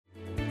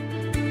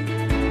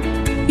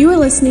You are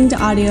listening to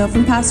audio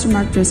from Pastor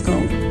Mark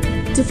Driscoll.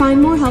 To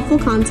find more helpful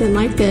content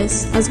like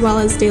this, as well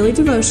as daily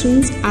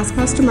devotions, Ask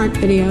Pastor Mark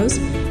videos,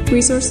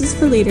 resources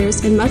for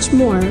leaders, and much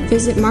more,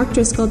 visit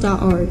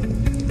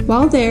markdriscoll.org.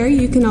 While there,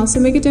 you can also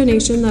make a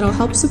donation that will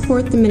help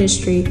support the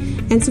ministry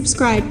and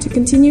subscribe to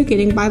continue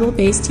getting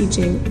Bible-based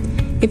teaching.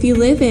 If you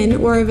live in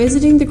or are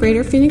visiting the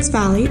greater Phoenix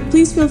Valley,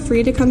 please feel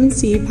free to come and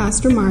see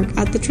Pastor Mark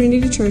at the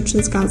Trinity Church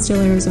in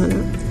Scottsdale,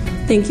 Arizona.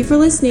 Thank you for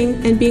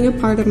listening and being a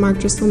part of Mark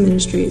Driscoll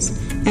Ministries.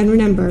 And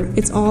remember,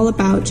 it's all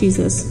about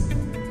Jesus.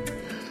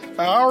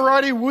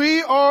 Alrighty,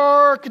 we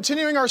are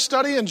continuing our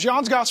study in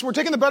John's Gospel. We're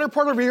taking the better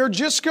part of a year,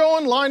 just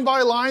going line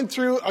by line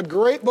through a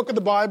great book of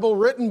the Bible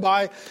written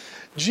by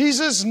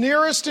Jesus'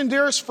 nearest and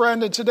dearest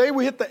friend. And today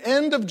we hit the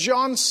end of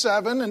John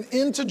 7 and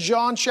into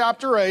John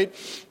chapter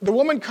 8, the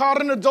woman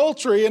caught in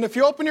adultery. And if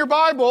you open your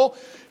Bible,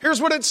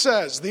 here's what it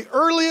says. The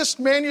earliest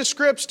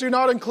manuscripts do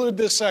not include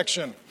this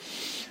section.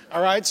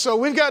 All right, so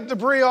we've got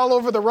debris all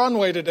over the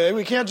runway today.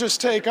 We can't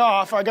just take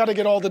off. I got to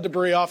get all the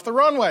debris off the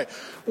runway.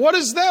 What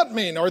does that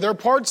mean? Are there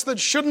parts that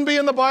shouldn't be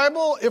in the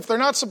Bible? If they're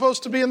not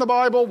supposed to be in the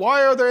Bible,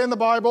 why are they in the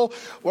Bible?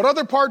 What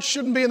other parts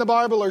shouldn't be in the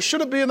Bible, or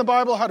should it be in the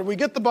Bible? How do we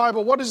get the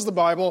Bible? What is the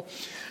Bible?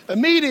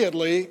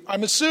 Immediately,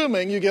 I'm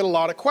assuming you get a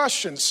lot of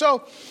questions.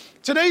 So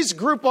today's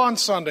Group on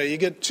Sunday. You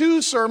get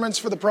 2 sermons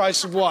for the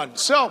price of 1.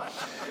 So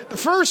the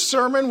first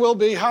sermon will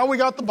be how we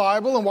got the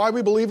Bible and why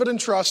we believe it and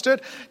trust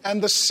it.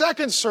 And the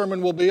second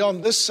sermon will be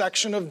on this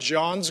section of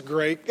John's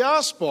great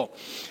gospel.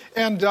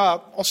 And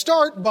I'll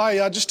start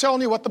by just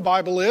telling you what the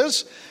Bible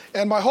is.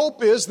 And my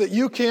hope is that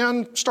you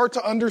can start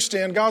to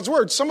understand God's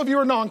Word. Some of you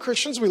are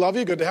non-Christians. We love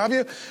you. Good to have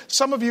you.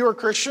 Some of you are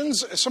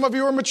Christians. Some of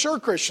you are mature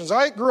Christians.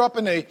 I grew up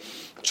in a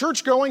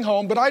church-going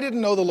home, but I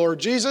didn't know the Lord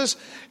Jesus.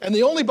 And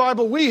the only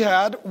Bible we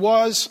had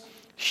was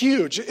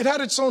huge. It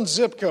had its own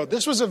zip code.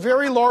 This was a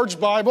very large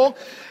Bible.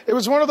 It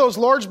was one of those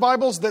large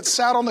Bibles that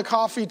sat on the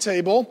coffee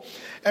table,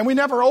 and we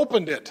never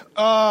opened it.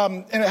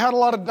 And it had a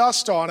lot of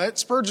dust on it.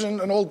 Spurgeon,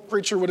 an old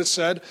preacher, would have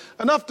said,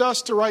 enough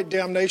dust to write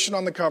damnation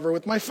on the cover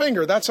with my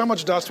finger. That's how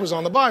much dust was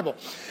on the Bible.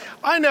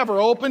 I never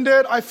opened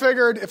it. I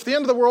figured if the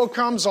end of the world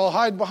comes, I'll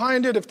hide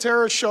behind it. If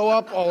terrorists show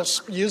up, I'll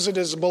use it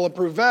as a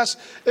bulletproof vest.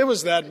 It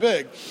was that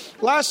big.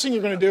 Last thing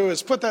you're going to do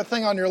is put that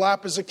thing on your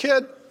lap as a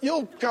kid.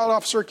 You'll cut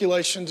off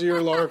circulation to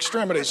your lower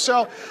extremities.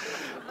 So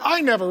I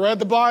never read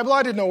the Bible.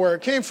 I didn't know where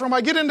it came from. I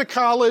get into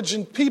college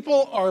and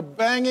people are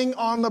banging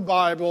on the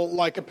Bible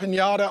like a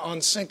piñata on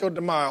Cinco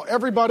de Mayo.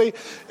 Everybody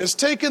is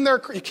taking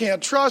you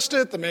can't trust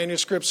it. The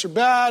manuscripts are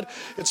bad.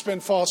 It's been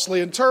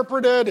falsely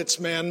interpreted. It's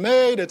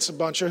man-made. It's a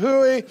bunch of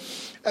hooey.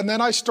 And then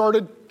I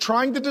started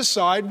trying to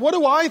decide, what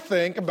do I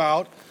think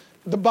about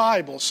the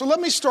Bible? So let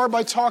me start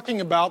by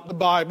talking about the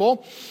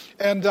Bible.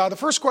 And the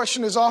first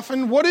question is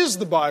often, what is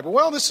the Bible?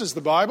 Well, this is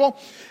the Bible.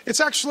 It's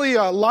actually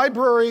a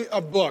library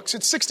of books.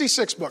 It's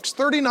 66 books,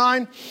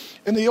 39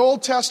 in the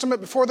Old Testament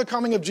before the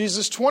coming of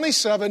Jesus,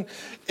 27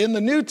 in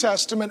the New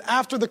Testament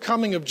after the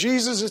coming of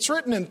Jesus. It's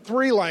written in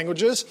 3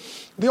 languages.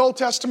 The Old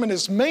Testament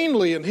is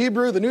mainly in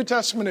Hebrew. The New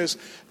Testament is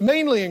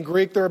mainly in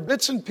Greek. There are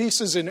bits and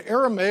pieces in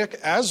Aramaic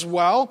as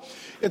well.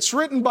 It's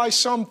written by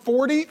some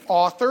 40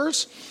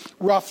 authors,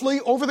 roughly,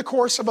 over the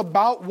course of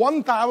about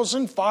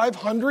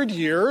 1,500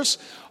 years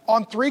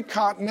on 3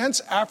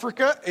 continents,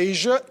 Africa,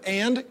 Asia,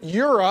 and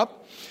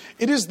Europe.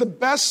 It is the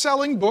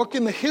best-selling book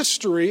in the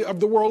history of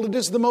the world. It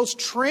is the most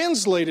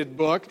translated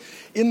book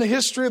in the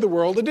history of the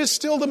world. It is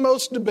still the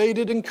most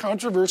debated and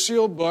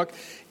controversial book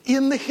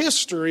in the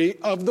history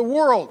of the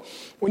world.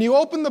 When you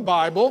open the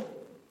Bible,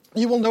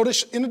 you will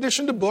notice, in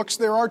addition to books,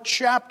 there are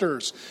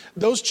chapters.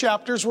 Those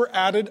chapters were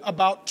added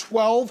about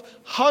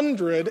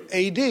 1200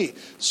 AD.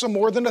 So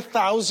more than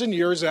 1,000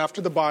 years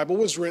after the Bible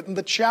was written,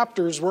 the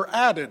chapters were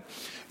added.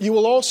 You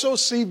will also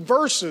see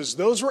verses.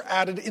 Those were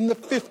added in the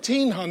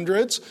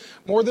 1500s,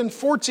 more than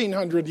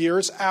 1,400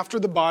 years after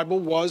the Bible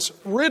was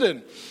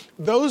written.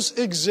 Those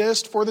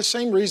exist for the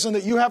same reason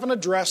that you have an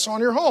address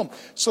on your home,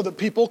 so that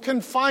people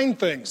can find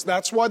things.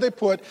 That's why they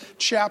put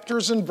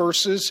chapters and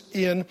verses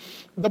in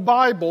the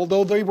Bible,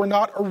 though they were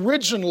not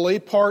originally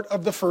part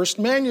of the first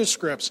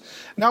manuscripts.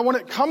 Now, when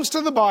it comes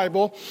to the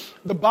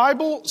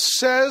Bible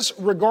says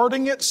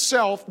regarding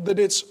itself that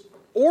its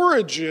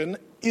origin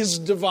is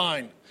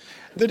divine.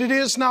 That it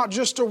is not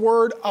just a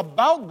word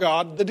about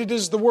God, that it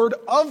is the word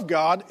of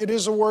God, it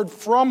is a word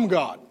from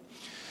God.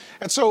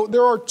 And so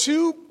there are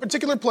 2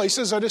 particular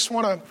places I just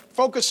want to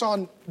focus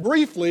on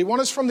briefly. One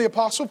is from the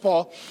Apostle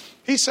Paul.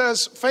 He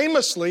says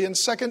famously in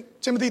 2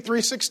 Timothy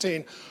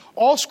 3:16,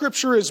 all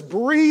Scripture is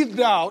breathed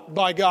out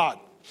by God.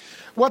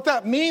 What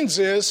that means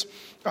is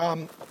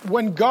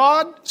when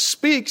God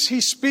speaks, He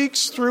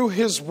speaks through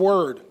His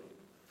Word.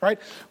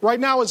 Right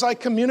now, as I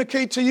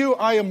communicate to you,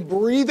 I am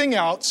breathing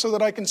out so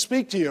that I can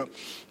speak to you.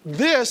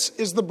 This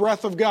is the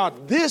breath of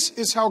God. This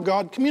is how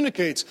God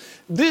communicates.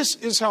 This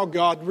is how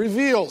God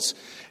reveals.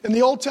 In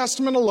the Old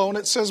Testament alone,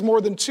 it says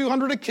more than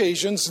 200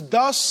 occasions,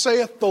 thus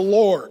saith the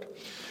Lord.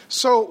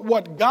 So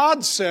what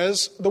God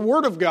says, the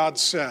Word of God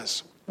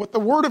says. What the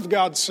Word of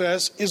God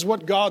says is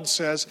what God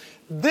says.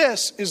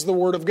 This is the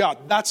Word of God.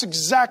 That's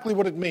exactly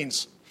what it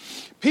means.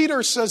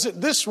 Peter says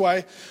it this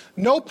way: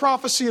 no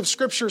prophecy of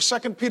Scripture,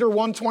 2 Peter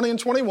 1:20 and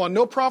 21,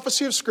 no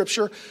prophecy of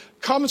Scripture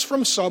comes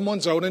from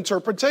someone's own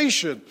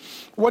interpretation.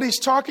 What he's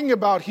talking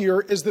about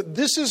here is that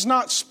this is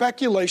not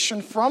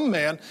speculation from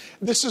man.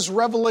 This is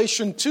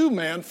revelation to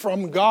man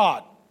from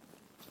God.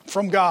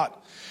 From God.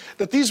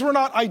 That these were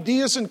not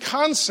ideas and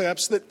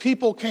concepts that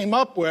people came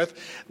up with.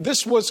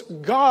 This was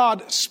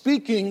God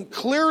speaking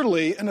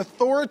clearly and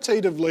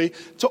authoritatively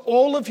to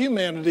all of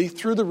humanity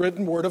through the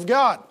written word of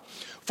God.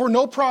 For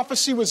no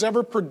prophecy was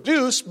ever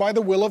produced by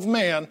the will of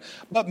man,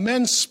 but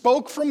men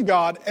spoke from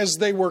God as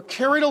they were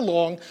carried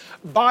along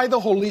by the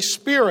Holy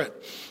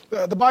Spirit.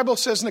 The Bible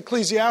says in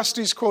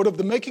Ecclesiastes, quote, of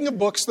the making of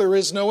books there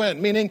is no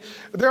end, meaning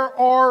there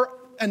are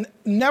a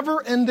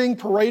never-ending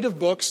parade of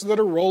books that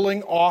are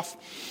rolling off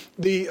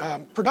the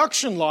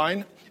production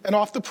line and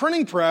off the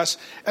printing press,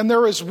 and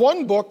there is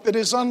one book that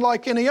is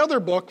unlike any other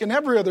book and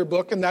every other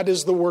book, and that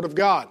is the Word of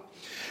God.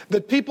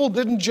 That people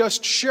didn't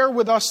just share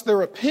with us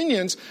their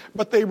opinions,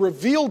 but they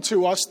revealed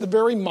to us the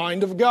very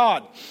mind of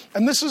God.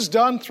 And this is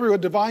done through a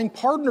divine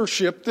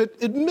partnership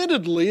that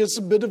admittedly is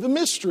a bit of a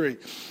mystery.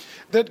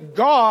 That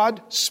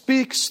God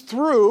speaks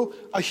through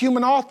a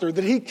human author,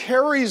 that he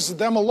carries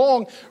them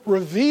along,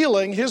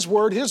 revealing his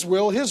word, his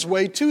will, his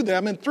way to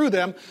them and through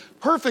them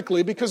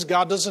perfectly, because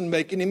God doesn't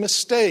make any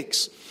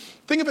mistakes.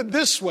 Think of it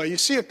this way. You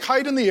see a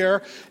kite in the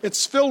air.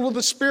 It's filled with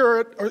the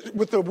Spirit, or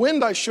with the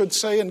wind, I should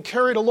say, and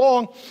carried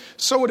along.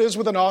 So it is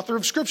with an author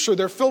of Scripture.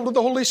 They're filled with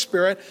the Holy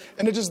Spirit,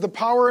 and it is the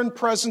power and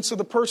presence of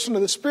the person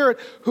of the Spirit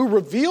who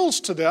reveals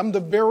to them the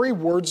very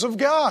words of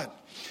God.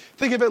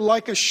 Think of it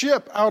like a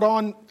ship out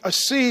on a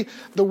sea.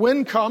 The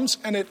wind comes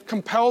and it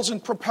compels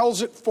and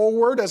propels it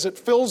forward as it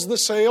fills the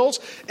sails.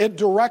 It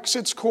directs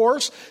its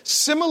course.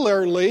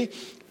 Similarly,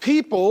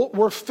 people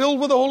were filled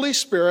with the Holy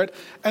Spirit,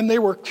 and they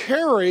were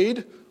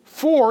carried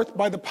forth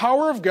by the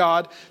power of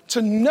God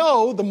to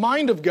know the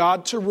mind of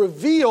God, to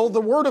reveal the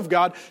Word of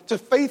God, to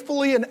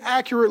faithfully and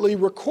accurately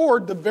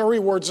record the very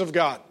words of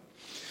God.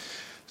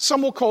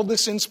 Some will call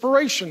this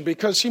inspiration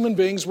because human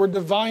beings were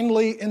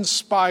divinely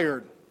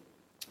inspired.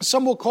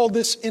 Some will call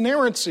this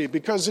inerrancy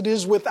because it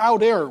is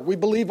without error. We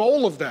believe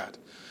all of that.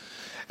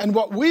 And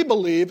what we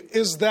believe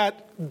is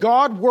that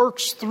God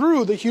works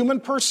through the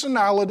human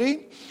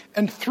personality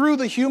and through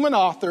the human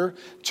author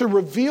to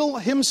reveal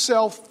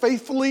himself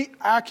faithfully,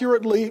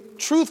 accurately,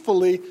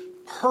 truthfully,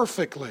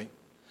 perfectly.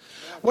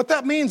 What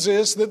that means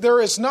is that there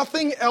is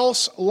nothing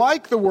else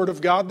like the Word of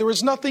God. There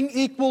is nothing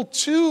equal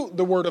to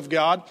the Word of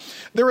God.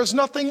 There is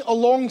nothing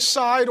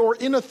alongside or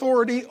in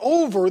authority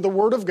over the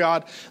Word of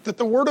God. That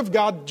the Word of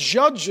God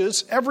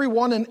judges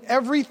everyone and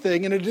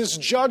everything, and it is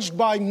judged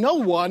by no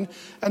one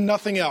and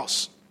nothing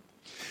else.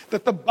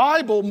 That the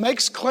Bible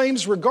makes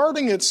claims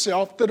regarding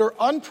itself that are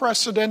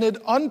unprecedented,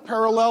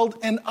 unparalleled,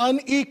 and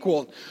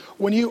unequaled.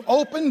 When you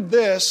open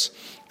this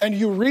and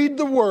you read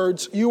the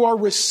words, you are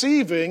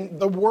receiving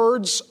the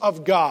words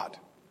of God.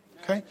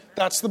 Okay?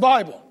 That's the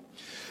Bible.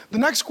 The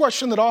next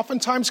question that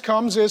oftentimes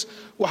comes is,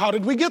 well, how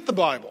did we get the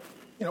Bible?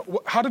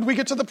 How did we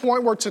get to the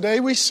point where today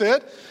we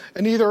sit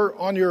and either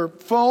on your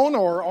phone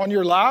or on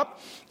your lap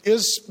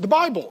is the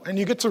Bible, and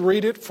you get to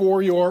read it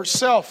for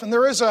yourself? And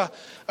there is a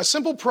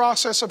simple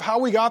process of how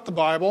we got the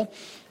Bible.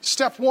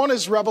 Step one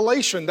is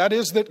revelation. That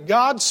is that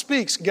God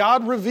speaks,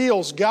 God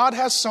reveals, God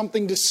has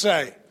something to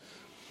say.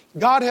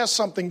 God has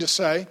something to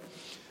say.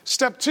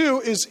 Step two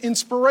is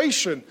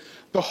inspiration.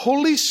 The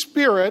Holy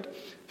Spirit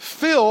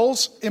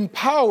fills,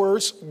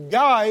 empowers,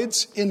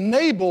 guides,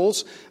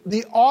 enables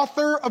the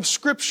author of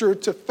Scripture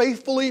to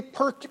faithfully,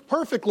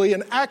 perfectly,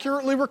 and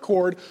accurately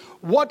record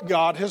what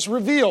God has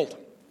revealed.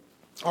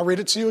 I'll read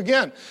it to you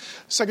again.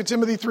 2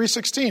 Timothy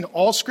 3:16,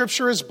 all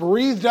Scripture is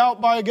breathed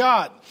out by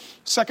God.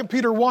 2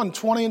 Peter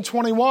 1:20 and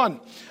 21,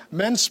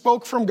 men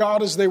spoke from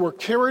God as they were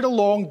carried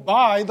along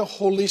by the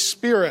Holy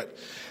Spirit.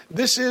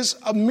 This is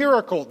a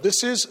miracle.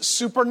 This is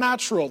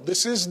supernatural.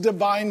 This is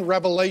divine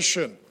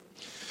revelation.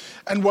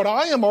 And what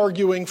I am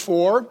arguing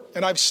for,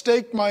 and I've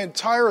staked my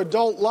entire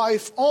adult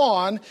life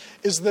on,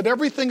 is that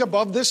everything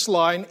above this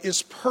line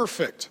is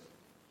perfect.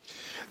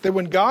 That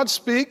when God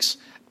speaks,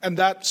 and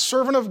that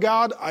servant of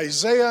God,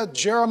 Isaiah,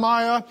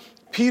 Jeremiah,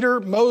 Peter,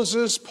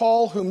 Moses,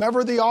 Paul,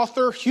 whomever the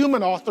author,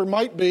 human author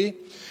might be,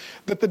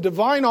 that the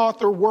divine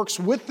author works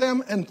with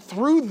them and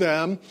through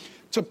them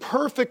to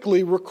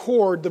perfectly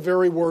record the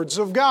very words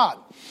of God.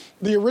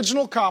 The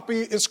original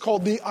copy is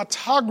called the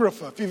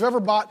autographa. If you've ever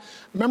bought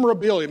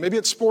memorabilia, maybe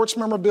it's sports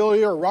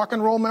memorabilia or rock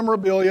and roll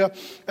memorabilia,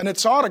 and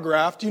it's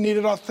autographed, you need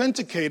it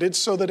authenticated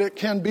so that it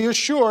can be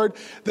assured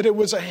that it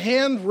was a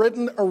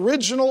handwritten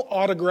original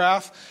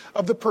autograph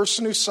of the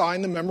person who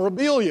signed the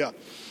memorabilia.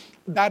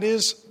 That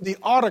is the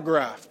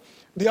autograph.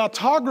 The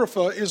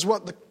autographa is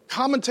what the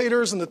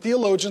commentators and the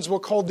theologians will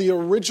call the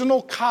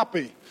original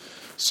copy.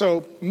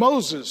 So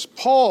Moses,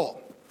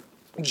 Paul,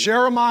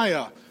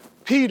 Jeremiah,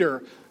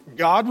 Peter,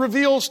 God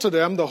reveals to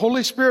them, the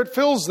Holy Spirit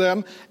fills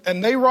them,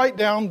 and they write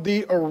down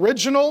the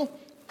original,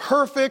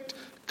 perfect,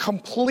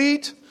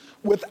 complete,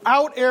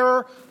 without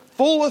error,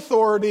 full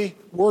authority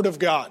Word of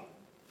God.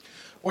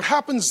 What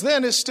happens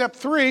then is step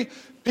 3,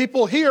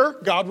 people hear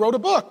God wrote a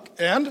book.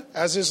 And,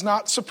 as is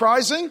not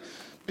surprising,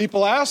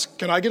 people ask,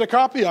 can I get a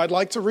copy? I'd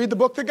like to read the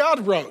book that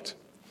God wrote.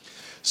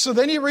 So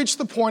then you reach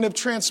the point of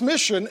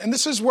transmission, and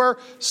this is where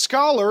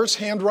scholars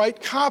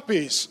handwrite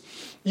copies.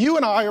 You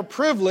and I are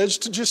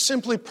privileged to just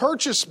simply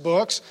purchase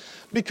books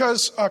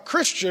because a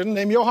Christian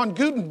named Johann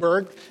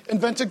Gutenberg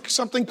invented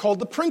something called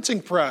the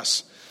printing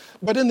press.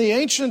 But in the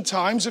ancient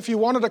times, if you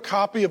wanted a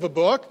copy of a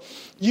book,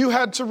 you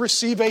had to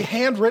receive a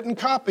handwritten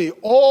copy.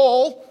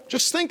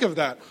 Just think of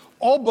that,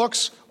 all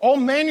books, all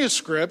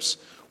manuscripts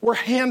were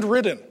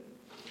handwritten,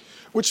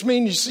 which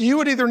means you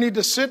would either need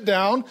to sit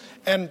down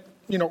and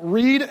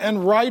read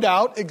and write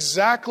out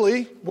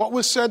exactly what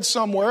was said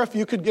somewhere if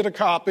you could get a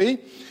copy,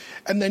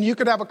 and then you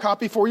could have a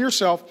copy for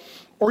yourself,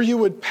 or you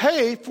would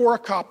pay for a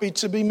copy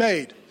to be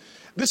made.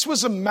 This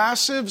was a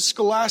massive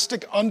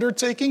scholastic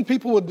undertaking.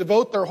 People would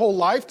devote their whole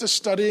life to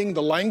studying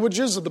the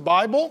languages of the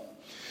Bible.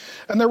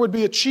 And there would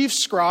be a chief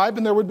scribe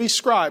and there would be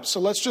scribes. So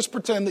let's just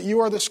pretend that you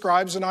are the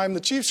scribes and I'm the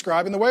chief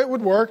scribe. And the way it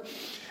would work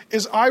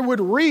is I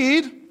would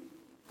read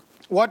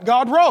what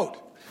God wrote.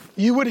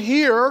 You would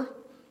hear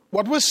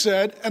what was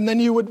said and then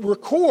you would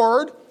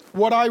record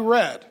what I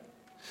read.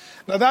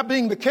 Now, that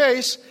being the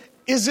case,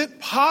 is it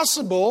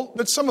possible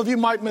that some of you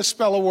might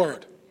misspell a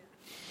word?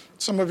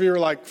 Some of you are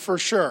like, for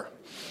sure.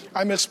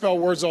 I misspell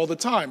words all the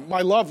time.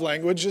 My love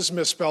language is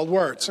misspelled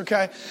words,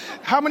 okay?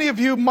 How many of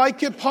you might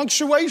get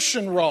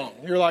punctuation wrong?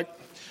 You're like,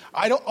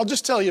 I'll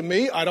just tell you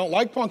me, I don't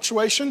like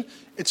punctuation.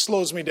 It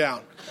slows me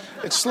down.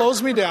 It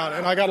slows me down,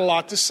 and I got a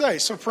lot to say,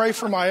 so pray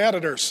for my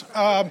editors.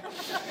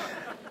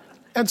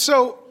 And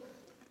so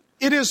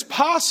it is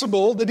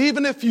possible that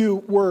even if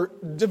you were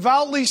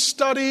devoutly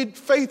studied,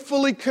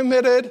 faithfully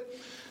committed,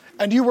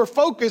 and you were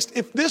focused,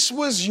 if this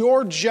was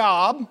your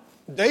job,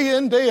 day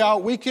in, day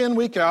out, week in,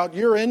 week out,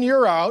 year in,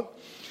 year out,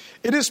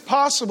 it is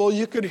possible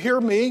you could hear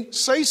me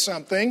say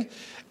something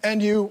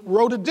and you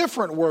wrote a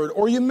different word,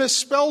 or you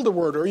misspelled a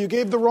word, or you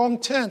gave the wrong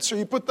tense, or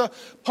you put the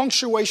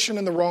punctuation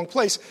in the wrong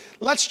place.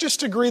 Let's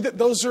just agree that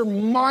those are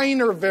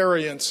minor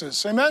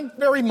variances. Amen?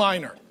 Very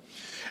minor.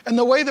 And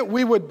the way that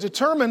we would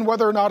determine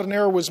whether or not an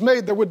error was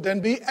made, there would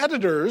then be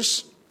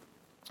editors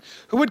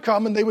who would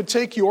come and they would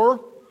take your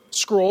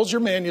scrolls,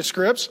 your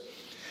manuscripts,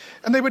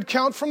 and they would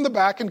count from the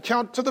back and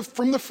count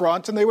from the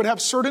front, and they would have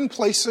certain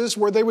places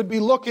where they would be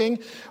looking,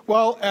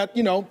 at,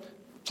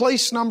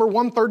 place number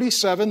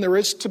 137, there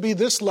is to be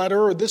this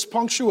letter or this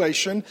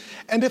punctuation,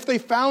 and if they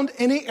found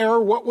any error,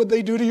 what would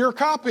they do to your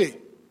copy?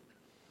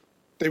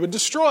 They would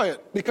destroy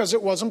it because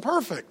it wasn't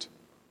perfect.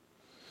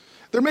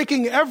 They're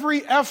making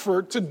every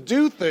effort to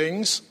do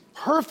things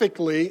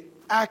perfectly,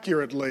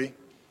 accurately,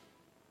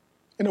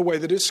 in a way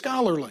that is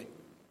scholarly.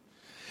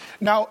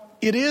 Now,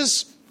 it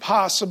is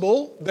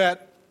possible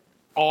that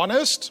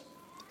honest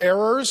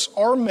errors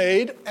are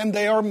made, and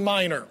they are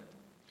minor.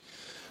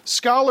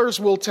 Scholars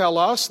will tell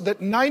us that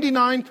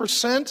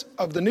 99%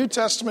 of the New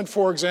Testament,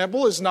 for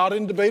example, is not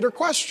in debate or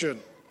question.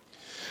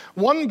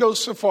 One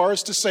goes so far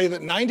as to say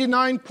that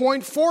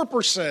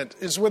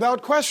 99.4% is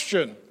without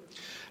question.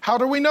 How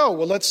do we know?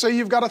 Well, let's say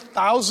you've got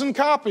 1,000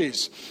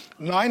 copies.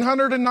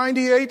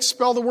 998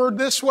 spell the word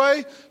this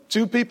way.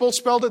 2 people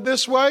spelled it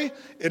this way.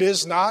 It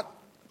is not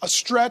a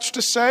stretch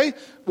to say,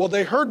 well,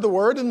 they heard the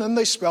word and then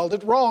they spelled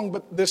it wrong,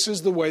 but this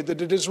is the way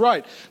that it is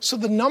right. So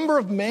the number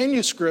of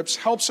manuscripts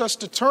helps us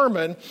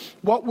determine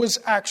what was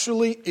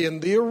actually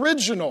in the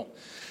original.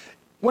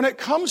 When it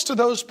comes to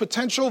those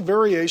potential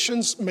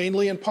variations,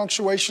 mainly in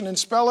punctuation and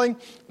spelling,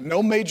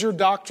 no major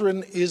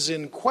doctrine is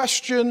in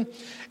question,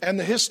 and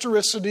the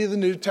historicity of the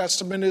New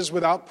Testament is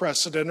without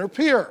precedent or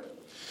peer.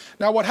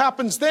 Now, what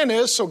happens then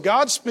is, so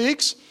God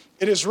speaks,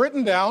 it is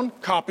written down,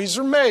 copies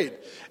are made.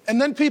 And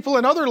then people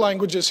in other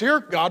languages hear,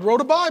 God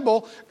wrote a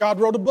Bible, God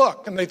wrote a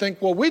book. And they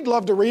think, well, we'd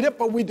love to read it,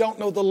 but we don't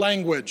know the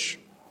language.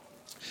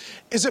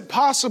 Is it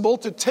possible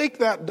to take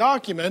that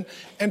document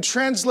and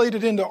translate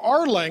it into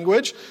our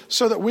language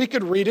so that we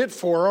could read it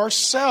for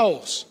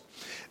ourselves?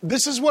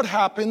 This is what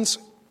happens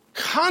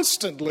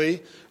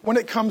constantly when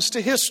it comes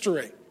to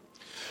history.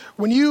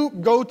 When you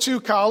go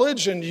to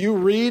college and you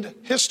read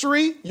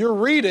history, you're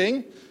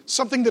reading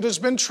something that has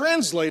been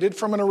translated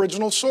from an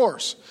original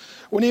source.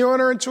 When you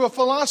enter into a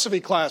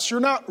philosophy class,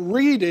 you're not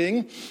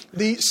reading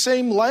the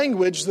same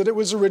language that it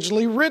was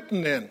originally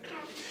written in.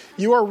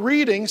 You are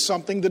reading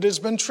something that has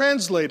been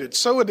translated.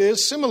 So it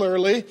is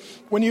similarly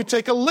when you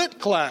take a lit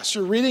class.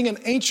 You're reading an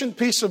ancient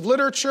piece of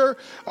literature,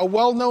 a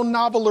well-known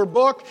novel or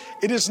book.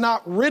 It is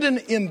not written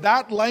in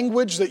that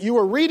language that you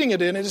are reading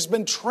it in. It has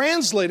been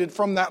translated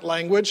from that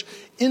language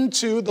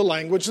into the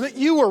language that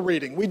you are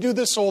reading. We do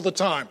this all the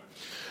time.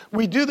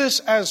 We do this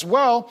as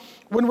well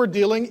when we're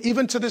dealing,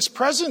 even to this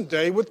present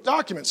day, with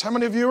documents. How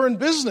many of you are in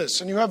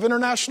business and you have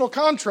international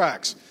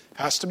contracts? It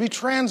has to be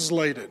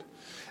translated.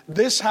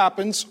 This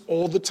happens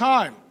all the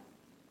time.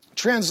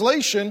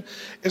 Translation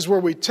is where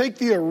we take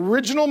the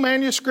original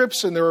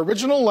manuscripts in their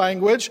original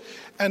language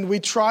and we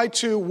try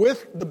to,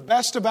 with the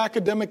best of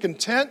academic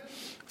intent,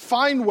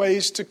 find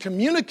ways to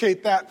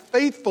communicate that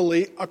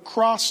faithfully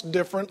across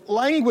different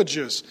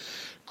languages.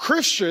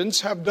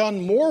 Christians have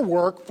done more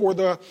work for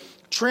the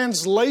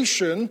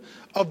translation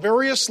of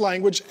various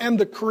language and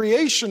the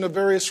creation of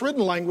various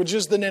written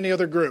languages than any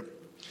other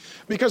group,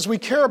 because we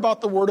care about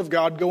the Word of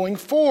God going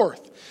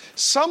forth.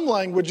 Some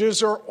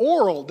languages are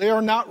oral. They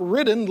are not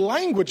written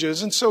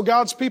languages. And so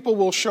God's people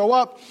will show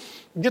up,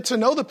 get to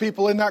know the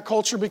people in that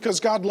culture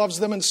because God loves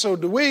them and so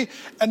do we,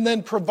 and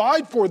then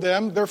provide for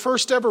them their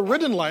first ever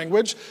written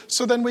language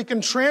so then we can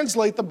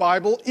translate the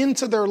Bible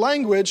into their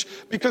language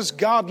because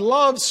God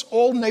loves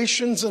all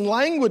nations and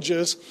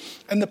languages.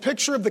 And the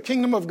picture of the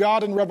kingdom of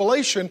God in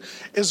Revelation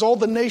is all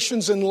the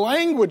nations and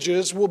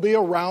languages will be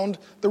around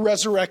the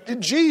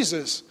resurrected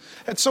Jesus.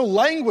 And so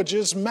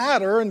languages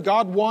matter, and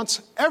God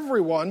wants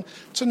everyone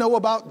to know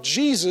about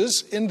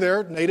Jesus in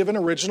their native and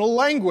original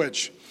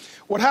language.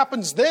 What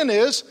happens then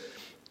is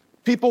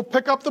people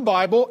pick up the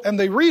Bible and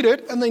they read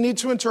it and they need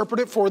to interpret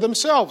it for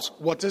themselves.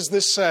 What does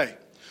this say?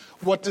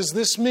 What does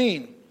this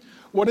mean?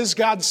 What is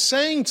God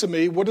saying to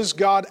me? What is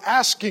God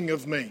asking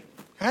of me?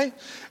 Okay?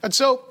 And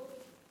so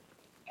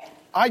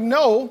I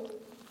know,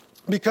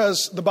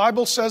 because the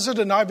Bible says it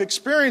and I've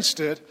experienced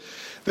it,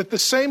 that the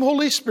same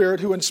Holy Spirit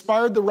who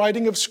inspired the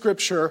writing of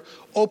Scripture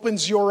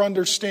opens your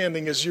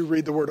understanding as you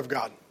read the Word of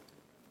God.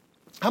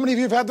 How many of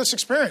you have had this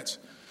experience?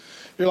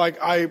 You're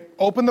like, I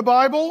open the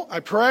Bible, I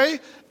pray,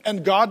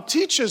 and God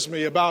teaches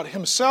me about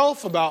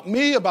Himself, about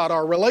me, about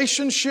our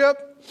relationship.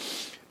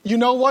 You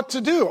know what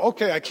to do.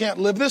 Okay, I can't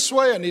live this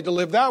way. I need to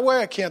live that way.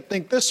 I can't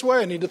think this way.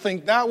 I need to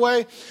think that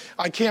way.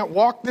 I can't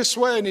walk this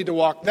way. I need to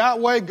walk that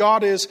way.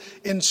 God is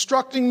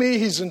instructing me.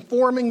 He's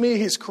informing me.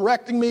 He's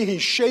correcting me.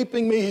 He's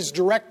shaping me. He's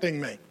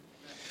directing me.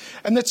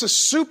 And it's a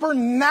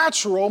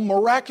supernatural,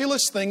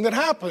 miraculous thing that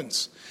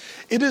happens.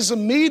 It is a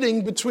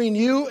meeting between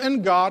you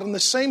and God, and the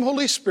same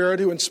Holy Spirit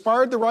who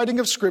inspired the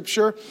writing of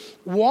Scripture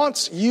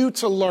wants you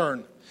to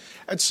learn.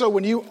 And so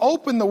when you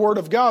open the Word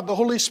of God, the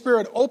Holy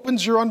Spirit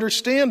opens your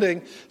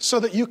understanding so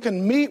that you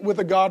can meet with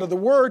the God of the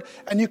Word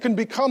and you can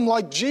become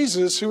like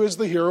Jesus, who is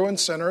the hero and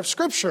center of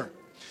Scripture.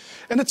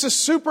 And it's a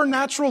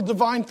supernatural,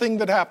 divine thing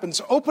that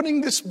happens. Opening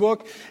this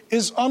book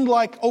is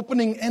unlike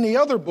opening any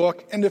other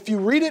book. And if you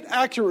read it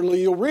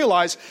accurately, you'll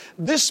realize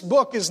this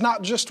book is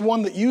not just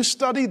one that you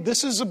study.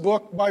 This is a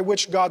book by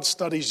which God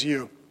studies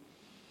you.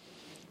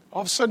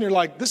 All of a sudden you're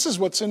like, this is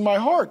what's in my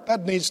heart.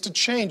 That needs to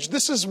change.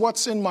 This is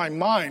what's in my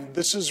mind.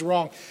 This is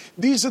wrong.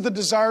 These are the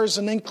desires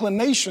and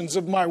inclinations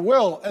of my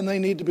will, and they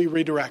need to be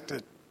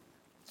redirected.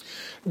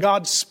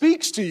 God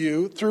speaks to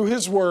you through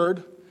His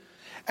Word,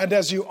 and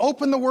as you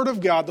open the Word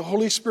of God, the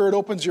Holy Spirit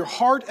opens your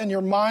heart and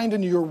your mind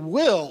and your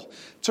will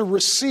to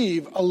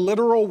receive a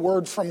literal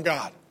word from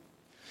God.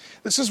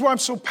 This is why I'm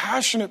so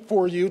passionate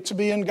for you to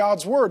be in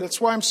God's Word. That's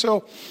why I'm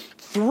so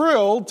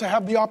thrilled to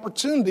have the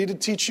opportunity to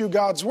teach you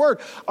God's Word.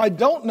 I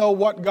don't know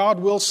what God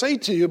will say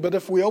to you, but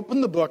if we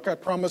open the book, I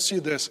promise you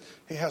this,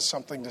 He has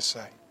something to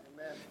say.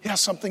 Amen. He has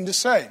something to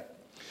say.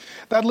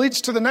 That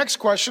leads to the next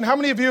question. How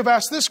many of you have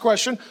asked this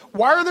question?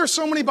 Why are there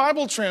so many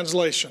Bible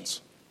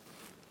translations?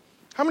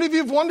 How many of you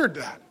have wondered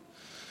that?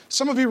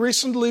 Some of you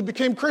recently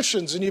became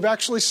Christians and you've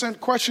actually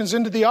sent questions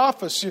into the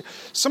office.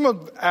 Some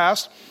have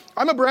asked,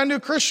 I'm a brand new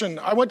Christian.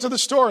 I went to the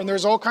store and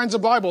there's all kinds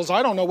of Bibles.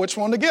 I don't know which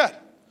one to get.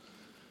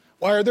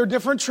 Why are there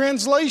different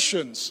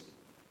translations?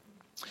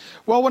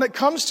 Well, when it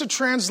comes to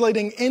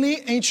translating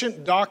any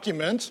ancient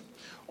document,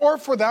 or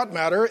for that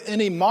matter,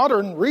 any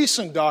modern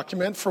recent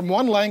document from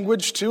one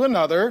language to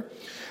another,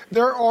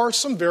 there are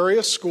some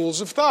various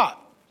schools of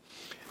thought.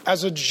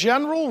 As a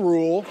general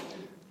rule,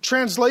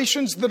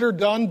 translations that are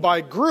done by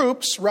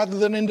groups rather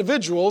than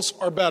individuals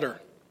are better.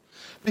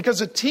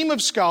 Because a team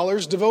of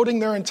scholars devoting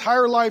their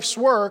entire life's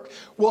work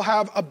will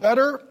have a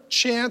better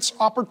chance,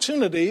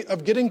 opportunity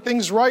of getting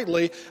things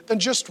rightly than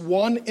just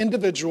one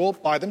individual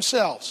by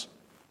themselves.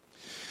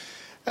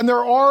 And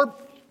there are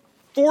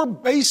 4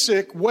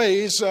 basic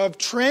ways of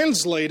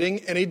translating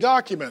any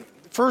document.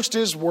 First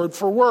is word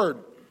for word.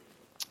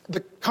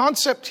 The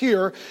concept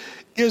here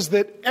is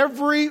that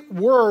every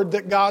word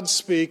that God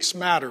speaks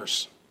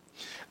matters.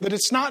 That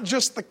it's not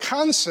just the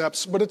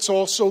concepts, but it's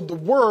also the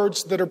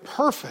words that are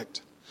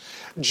perfect.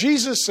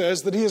 Jesus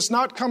says that He has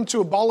not come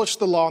to abolish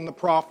the law and the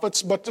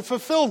prophets, but to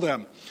fulfill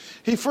them.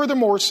 He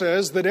furthermore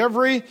says that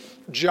every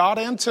jot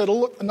and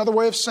tittle, another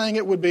way of saying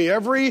it would be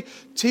every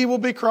T will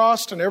be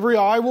crossed and every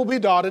I will be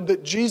dotted,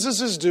 that Jesus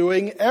is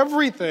doing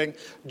everything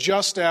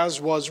just as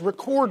was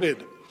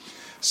recorded.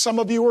 Some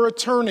of you are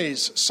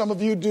attorneys. Some of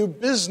you do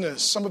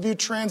business. Some of you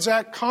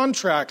transact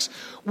contracts.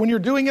 When you're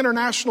doing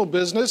international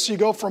business, you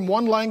go from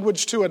one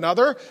language to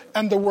another,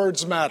 and the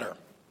words matter.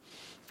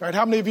 Right?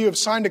 How many of you have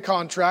signed a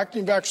contract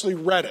and you've actually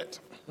read it?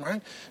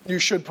 Right? You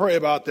should pray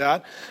about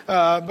that.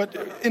 But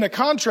in a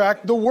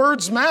contract, the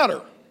words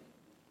matter.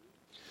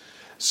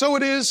 So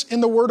it is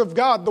in the Word of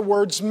God, the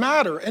words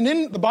matter. And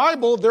in the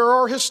Bible, there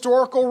are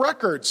historical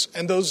records,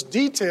 and those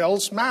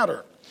details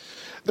matter.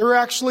 There are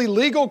actually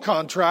legal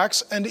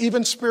contracts and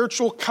even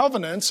spiritual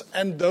covenants,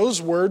 and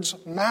those words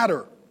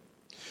matter.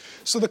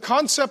 So the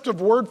concept of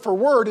word for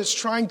word is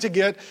trying to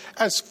get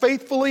as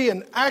faithfully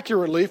and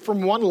accurately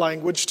from one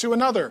language to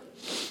another.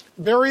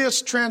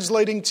 various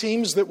translating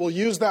teams that will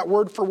use that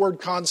word-for-word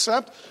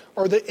concept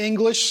are the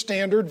English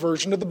Standard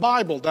Version of the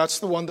Bible. That's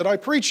the one that I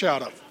preach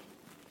out of.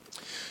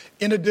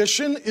 In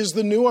addition is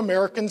the New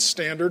American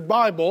Standard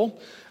Bible,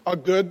 a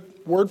good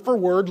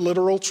word-for-word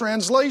literal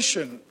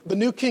translation. The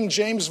New King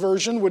James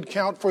Version would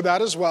count for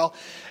that as well.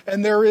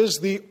 And there is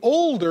the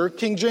older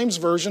King James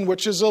Version,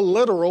 which is a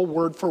literal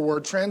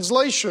word-for-word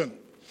translation.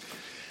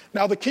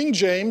 Now, the King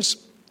James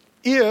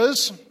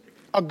is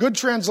a good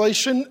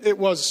translation. It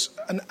was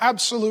an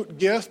absolute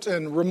gift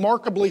and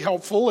remarkably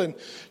helpful and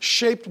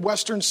shaped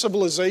Western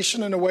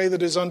civilization in a way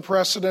that is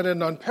unprecedented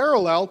and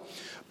unparalleled.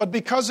 But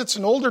because it's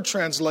an older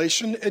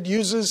translation, it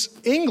uses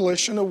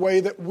English in a way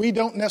that we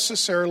don't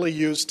necessarily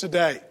use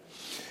today.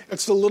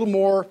 It's a little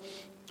more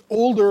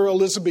older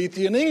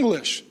Elizabethan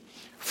English.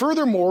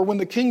 Furthermore, when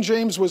the King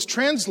James was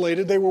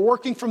translated, they were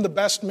working from the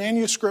best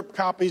manuscript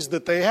copies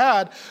that they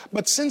had.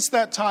 But since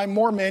that time,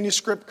 more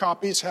manuscript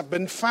copies have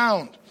been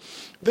found.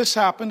 This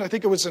happened, I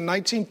think it was in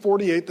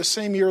 1948, the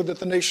same year that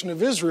the nation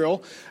of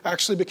Israel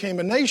actually became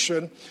a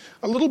nation.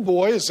 A little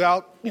boy is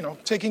out,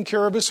 taking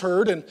care of his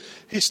herd, and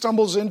he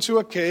stumbles into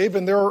a cave,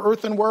 and there are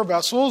earthenware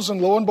vessels,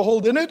 and lo and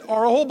behold, in it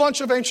are a whole bunch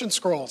of ancient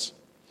scrolls,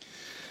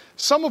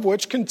 some of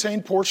which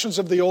contain portions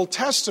of the Old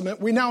Testament.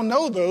 We now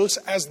know those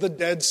as the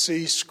Dead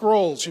Sea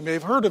Scrolls. You may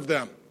have heard of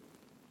them.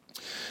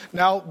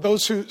 Now,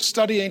 those who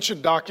study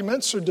ancient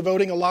documents are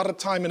devoting a lot of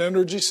time and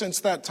energy since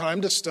that time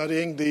to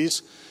studying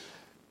these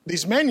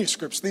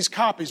manuscripts, these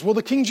copies. Well,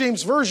 the King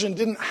James Version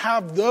didn't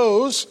have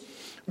those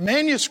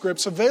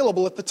manuscripts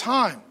available at the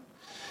time.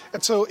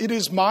 And so it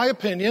is my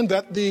opinion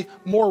that the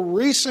more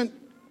recent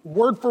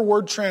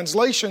word-for-word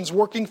translations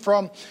working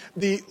from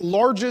the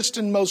largest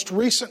and most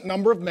recent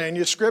number of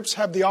manuscripts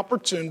have the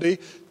opportunity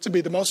to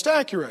be the most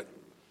accurate.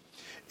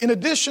 In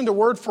addition to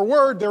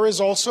word-for-word, there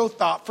is also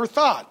thought for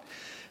thought.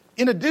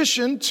 In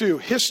addition to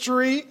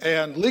history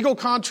and legal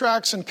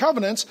contracts and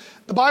covenants,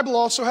 the Bible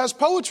also has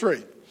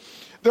poetry.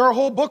 There are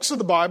whole books of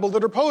the Bible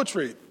that are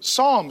poetry.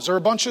 Psalms are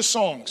a bunch of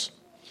songs.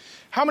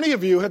 How many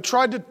of you have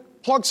tried to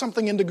plug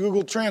something into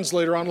Google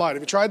Translator online?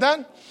 Have you tried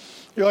that?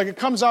 You're like, it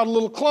comes out a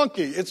little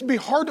clunky. It'd be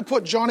hard to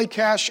put Johnny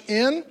Cash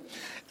in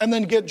and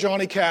then get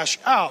Johnny Cash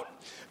out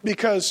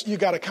because you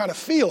got to kind of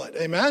feel it,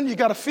 amen? You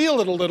got to feel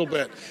it a little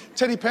bit.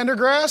 Teddy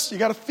Pendergrass, you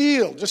got to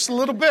feel just a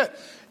little bit.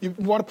 You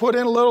want to put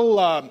in a little,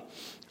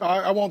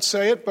 I won't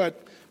say it,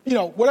 but,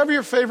 whatever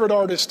your favorite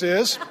artist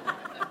is.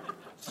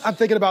 I'm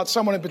thinking about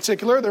someone in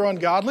particular. They're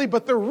ungodly,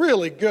 but they're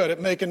really good at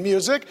making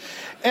music.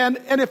 And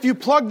if you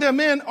plug them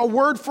in, a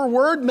word for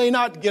word may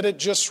not get it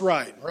just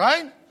right?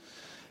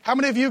 How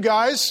many of you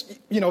guys,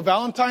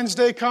 Valentine's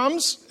Day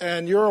comes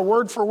and you're a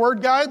word for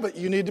word guy, but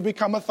you need to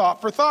become a thought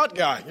for thought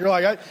guy. You're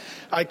like,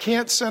 I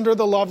can't send her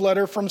the love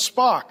letter from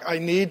Spock. I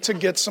need to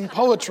get some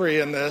poetry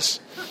in this.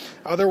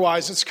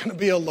 Otherwise, it's going to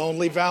be a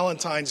lonely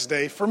Valentine's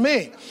Day for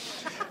me.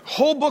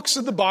 Whole books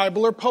of the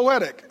Bible are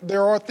poetic.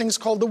 There are things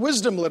called the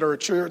wisdom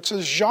literature. It's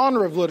a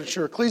genre of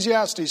literature.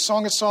 Ecclesiastes,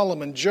 Song of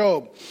Solomon,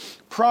 Job,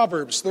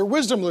 Proverbs. They're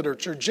wisdom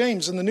literature.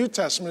 James in the New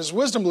Testament is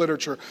wisdom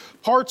literature.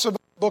 Parts of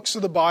books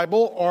of the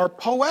Bible are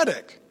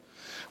poetic.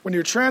 When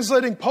you're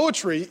translating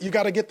poetry, you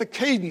got to get the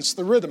cadence,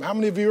 the rhythm. How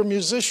many of you are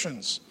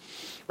musicians?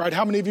 Right?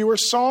 How many of you are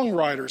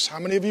songwriters? How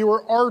many of you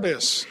are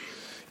artists?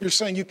 You're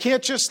saying you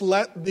can't just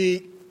let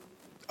the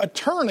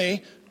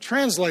attorney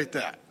translate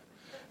that.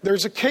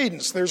 There's a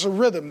cadence, there's a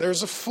rhythm,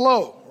 there's a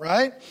flow,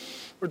 right?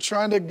 We're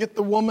trying to get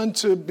the woman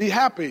to be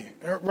happy,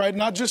 right?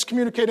 Not just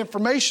communicate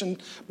information,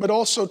 but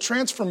also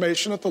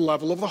transformation at the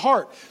level of the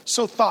heart.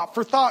 So thought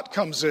for thought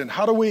comes in.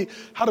 How do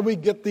we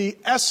get the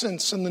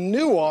essence and the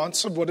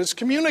nuance of what is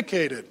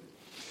communicated?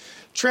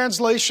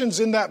 Translations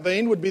in that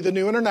vein would be the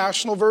New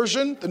International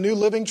Version, the New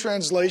Living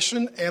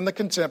Translation, and the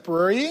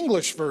Contemporary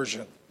English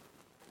Version.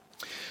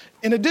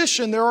 In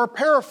addition, there are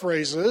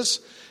paraphrases.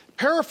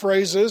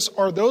 Paraphrases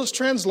are those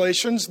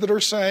translations that are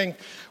saying,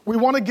 we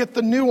want to get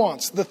the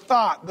nuance, the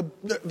thought,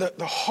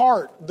 the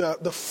heart,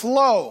 the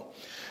flow.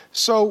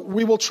 So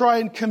we will try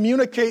and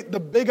communicate the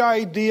big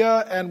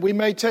idea, and we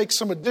may take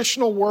some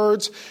additional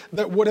words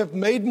that would have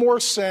made more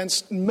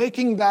sense,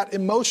 making that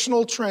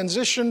emotional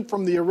transition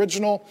from the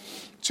original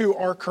to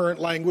our current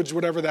language,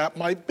 whatever that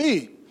might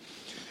be.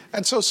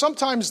 And so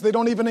sometimes they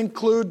don't even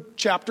include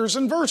chapters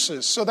and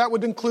verses. So that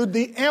would include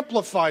the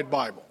Amplified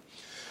Bible.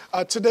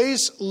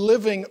 Today's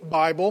Living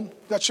Bible,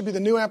 that should be the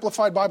New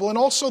Amplified Bible, and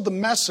also the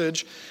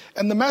Message.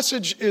 And the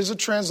Message is a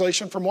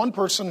translation from one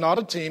person, not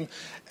a team,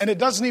 and it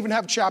doesn't even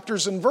have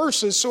chapters and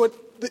verses, so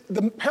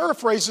the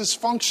paraphrases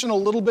function a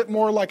little bit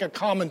more like a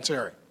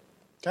commentary.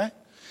 Okay?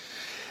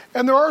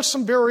 And there are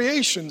some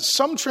variations.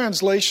 Some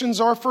translations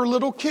are for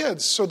little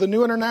kids, so the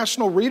New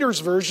International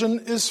Reader's Version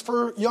is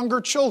for younger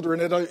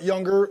children at a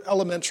younger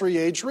elementary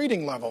age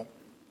reading level.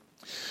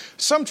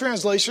 Some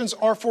translations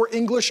are for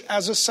English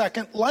as a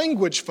second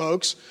language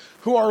folks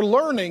who are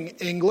learning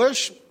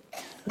English,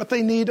 but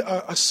they need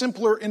a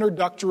simpler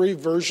introductory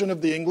version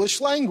of the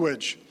English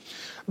language.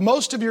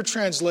 Most of your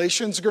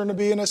translations are going to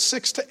be in a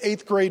 6th to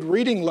 8th grade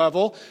reading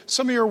level.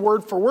 Some of your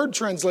word-for-word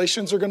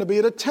translations are going to be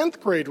at a 10th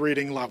grade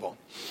reading level.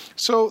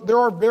 So there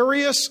are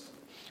various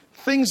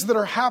things that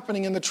are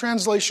happening in the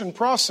translation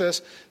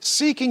process,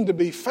 seeking to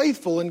be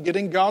faithful in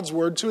getting God's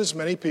word to as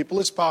many people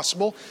as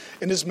possible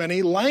in as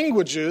many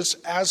languages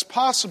as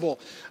possible.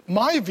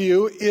 My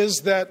view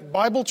is that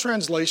Bible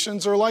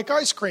translations are like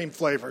ice cream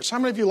flavors. How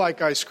many of you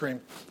like ice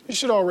cream? You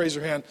should all raise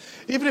your hand.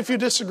 Even if you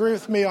disagree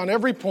with me on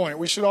every point,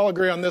 we should all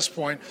agree on this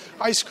point.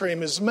 Ice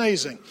cream is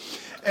amazing.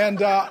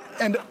 And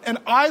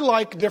I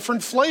like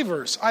different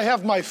flavors. I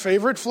have my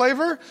favorite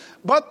flavor,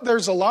 but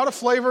there's a lot of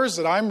flavors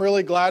that I'm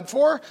really glad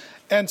for.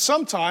 And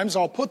sometimes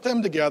I'll put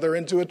them together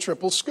into a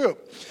triple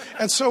scoop.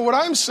 And so what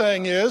I'm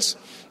saying is,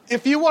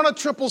 if you want a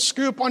triple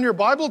scoop on your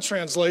Bible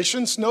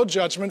translations, no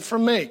judgment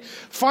from me.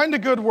 Find a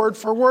good word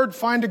for word,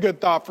 find a good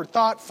thought for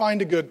thought,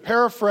 find a good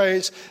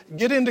paraphrase,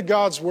 get into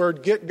God's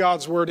word, get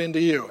God's word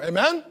into you.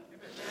 Amen?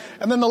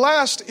 And then the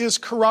last is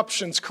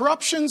corruptions.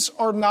 Corruptions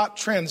are not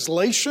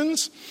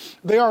translations.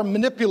 They are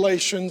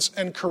manipulations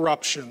and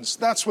corruptions.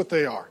 That's what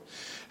they are.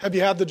 Have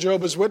you had the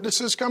Jehovah's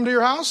Witnesses come to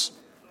your house?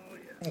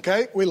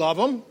 Okay, we love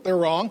them. They're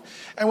wrong.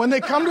 And when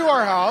they come to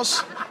our house,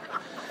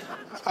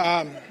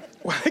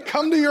 when they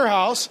come to your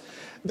house,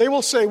 they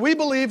will say, we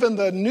believe in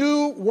the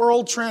New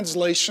World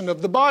Translation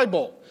of the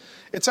Bible.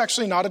 It's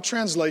actually not a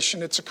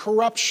translation, it's a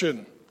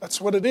corruption.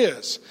 That's what it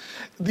is.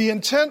 The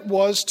intent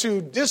was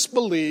to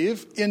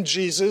disbelieve in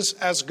Jesus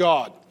as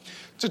God,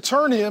 to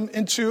turn him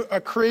into a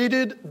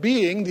created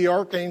being, the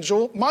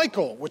archangel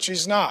Michael, which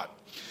he's not.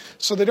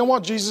 So they don't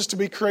want Jesus to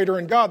be creator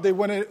and God. They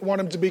want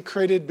him to be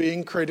created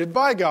being created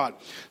by God.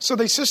 So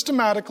they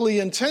systematically,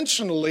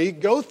 intentionally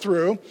go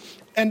through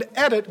and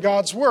edit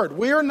God's word.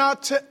 We are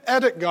not to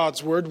edit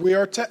God's word. We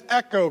are to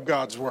echo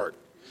God's word.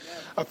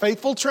 A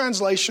faithful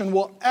translation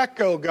will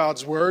echo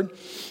God's word.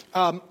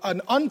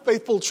 An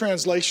unfaithful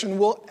translation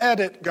will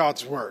edit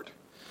God's word.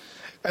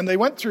 And they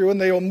went through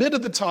and they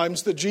omitted the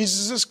times that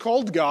Jesus is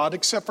called God,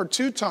 except for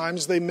 2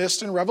 times they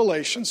missed in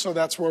Revelation, so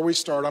that's where we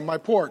start on my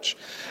porch.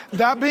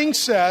 That being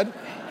said,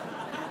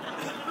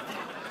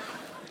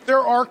 there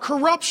are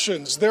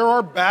corruptions. There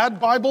are bad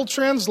Bible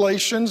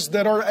translations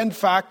that are, in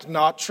fact,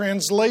 not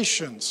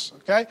translations.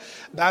 Okay?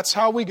 That's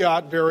how we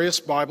got various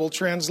Bible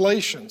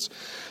translations.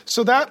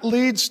 So that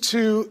leads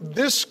to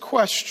this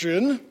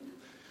question: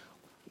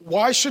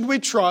 why should we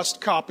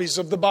trust copies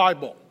of the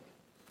Bible?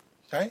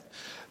 Okay?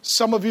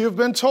 Some of you have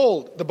been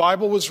told the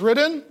Bible was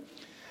written,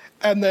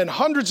 and then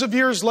hundreds of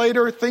years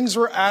later, things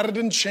were added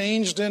and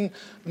changed and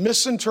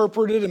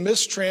misinterpreted and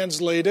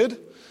mistranslated.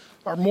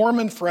 Our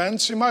Mormon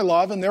friends, whom I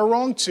love, and they're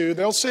wrong too,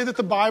 they'll say that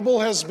the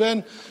Bible has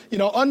been,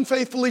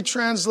 unfaithfully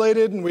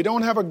translated and we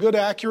don't have a good,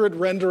 accurate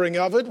rendering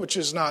of it, which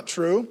is not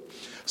true.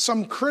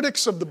 Some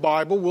critics of the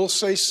Bible will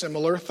say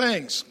similar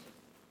things.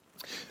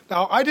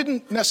 Now, I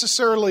didn't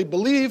necessarily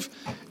believe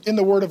in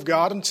the Word of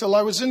God until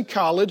I was in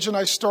college and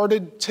I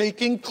started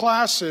taking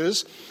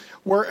classes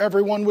where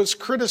everyone was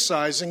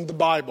criticizing the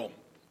Bible.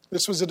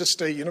 This was at a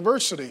state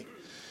university.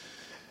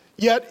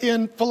 Yet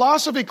in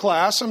philosophy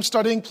class, I'm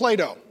studying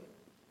Plato.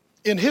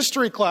 In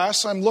history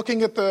class, I'm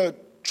looking at the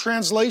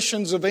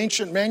translations of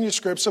ancient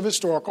manuscripts of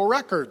historical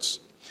records.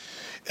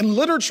 In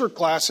literature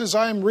classes,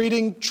 I am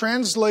reading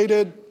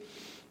translated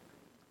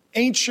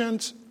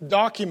ancient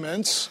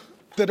documents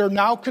that are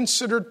now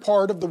considered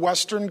part of the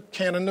Western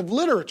canon of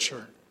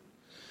literature.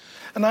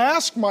 And I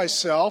ask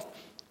myself,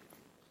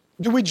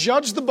 do we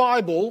judge the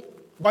Bible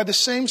by the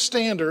same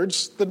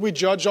standards that we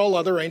judge all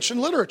other ancient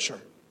literature?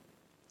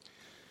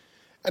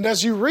 And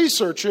as you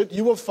research it,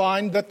 you will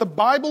find that the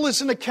Bible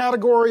is in a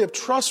category of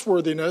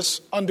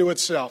trustworthiness unto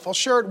itself. I'll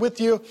share it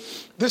with you.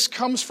 This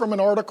comes from an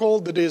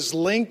article that is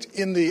linked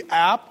in the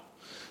app.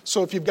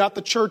 So if you've got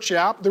the church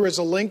app, there is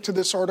a link to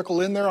this article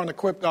in there on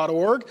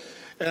equip.org.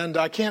 And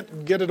I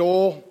can't get it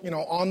all,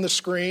 on the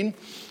screen.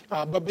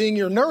 But being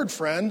your nerd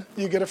friend,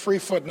 you get a free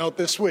footnote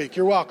this week.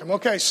 You're welcome.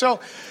 Okay, so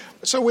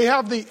we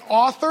have the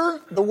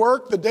author, the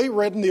work, the date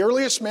written, the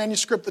earliest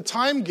manuscript, the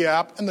time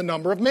gap, and the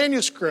number of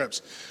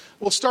manuscripts.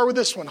 We'll start with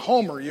this one,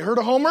 Homer. You heard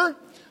of Homer?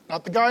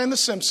 Not the guy in The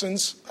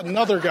Simpsons,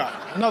 another guy.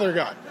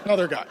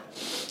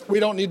 We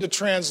don't need to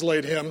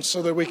translate him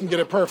so that we can get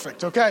it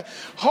perfect, okay?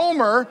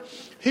 Homer,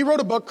 he wrote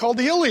a book called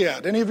the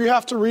Iliad. Any of you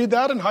have to read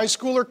that in high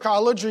school or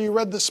college, or you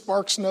read the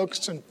Sparks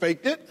Notes and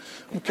faked it?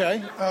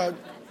 Okay,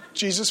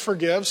 Jesus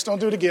forgives, don't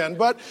do it again.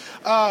 But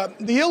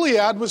the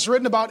Iliad was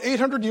written about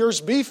 800 years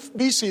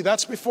BC,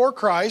 that's before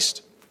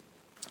Christ.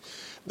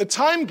 The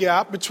time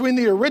gap between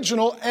the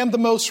original and the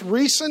most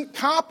recent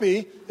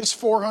copy is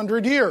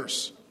 400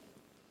 years.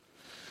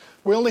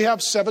 We only have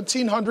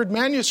 1,700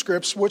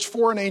 manuscripts, which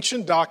for an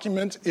ancient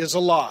document is a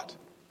lot.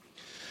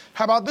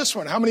 How about this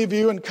one? How many of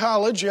you in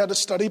college, you had to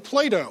study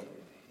Plato,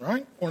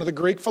 right? One of the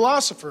Greek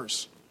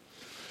philosophers.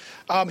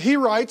 He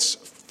writes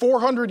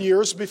 400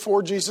 years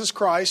before Jesus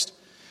Christ.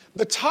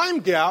 The time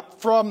gap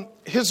from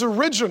his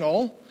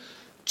original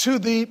to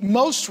the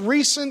most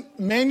recent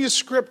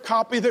manuscript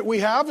copy that we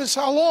have is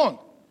how long?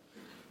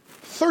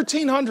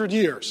 1,300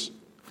 years.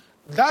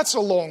 That's a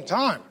long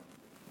time.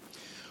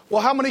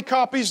 Well, how many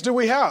copies do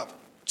we have?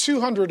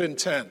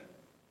 210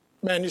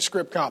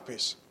 manuscript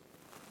copies.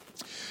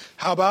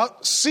 How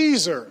about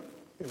Caesar?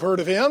 You've heard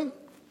of him?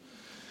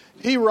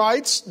 He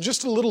writes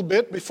just a little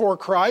bit before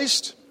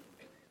Christ.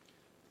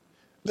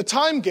 The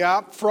time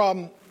gap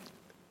from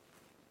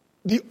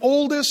the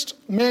oldest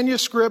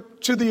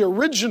manuscript to the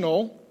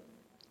original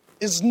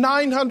is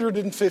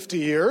 950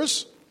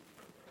 years,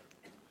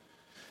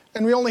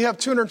 and we only have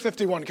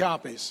 251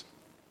 copies.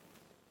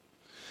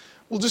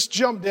 We'll just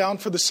jump down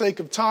for the sake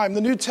of time.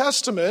 The New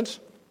Testament,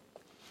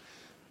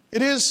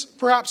 it is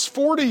perhaps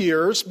 40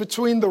 years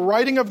between the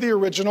writing of the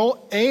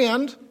original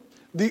and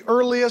the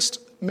earliest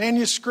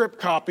manuscript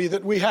copy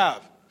that we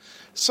have.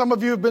 Some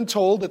of you have been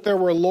told that there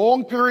were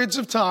long periods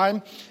of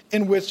time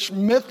in which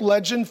myth,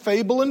 legend,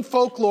 fable, and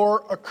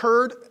folklore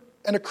occurred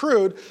and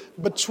accrued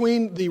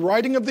between the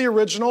writing of the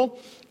original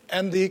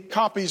and the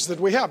copies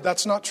that we have.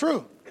 That's not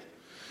true.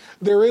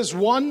 There is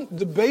one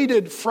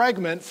debated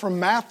fragment from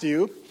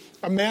Matthew.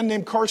 A man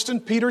named Carsten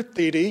Peter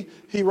Thiede,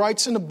 he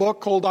writes in a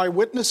book called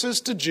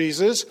Eyewitnesses to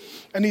Jesus,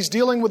 and he's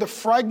dealing with a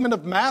fragment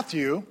of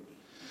Matthew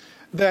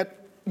that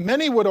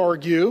many would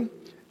argue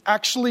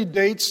actually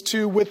dates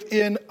to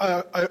within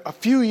a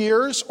few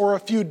years or a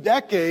few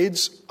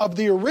decades of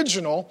the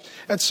original.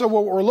 And so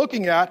what we're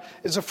looking at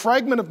is a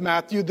fragment of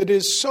Matthew that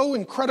is so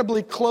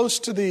incredibly close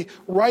to the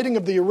writing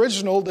of the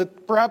original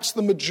that perhaps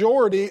the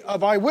majority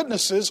of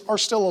eyewitnesses are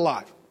still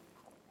alive.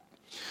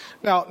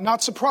 Now,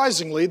 not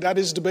surprisingly, that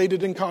is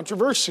debated and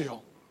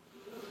controversial.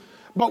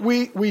 But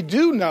we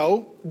do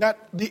know that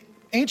the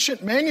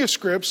ancient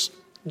manuscripts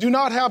do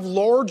not have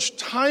large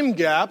time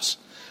gaps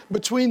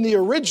between the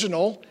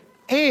original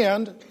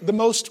and the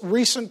most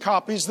recent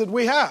copies that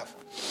we have.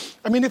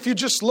 I mean, if you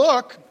just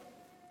look,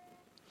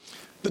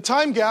 the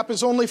time gap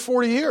is only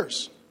 40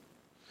 years.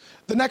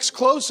 The next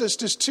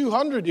closest is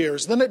 200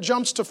 years. Then it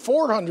jumps to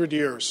 400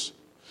 years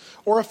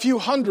or a few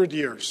hundred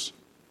years.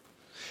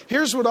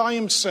 Here's what I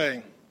am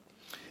saying.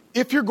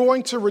 If you're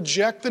going to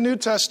reject the New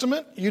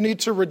Testament, you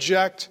need to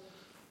reject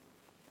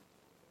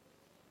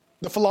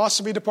the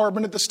philosophy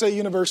department at the State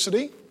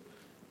University,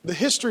 the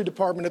history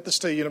department at the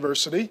State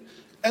University,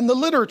 and the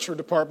literature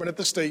department at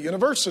the State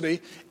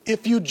University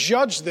if you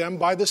judge them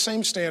by the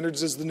same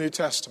standards as the New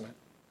Testament.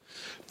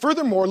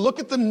 Furthermore, look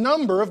at the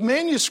number of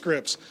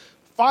manuscripts,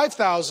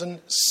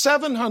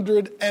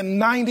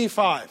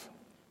 5,795.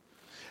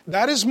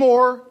 That is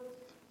more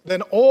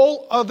than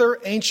all other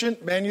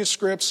ancient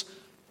manuscripts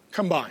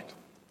combined.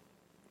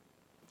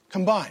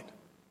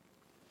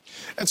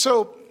 And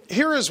so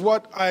here is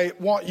what I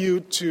want you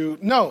to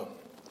know.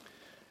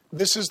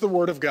 This is the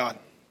Word of God.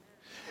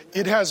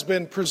 It has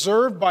been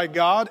preserved by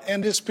God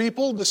and His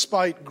people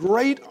despite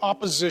great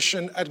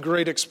opposition at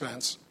great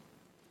expense.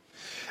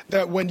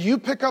 That when you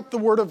pick up the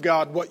Word of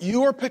God, what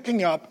you are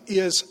picking up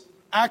is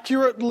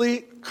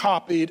accurately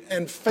copied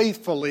and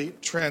faithfully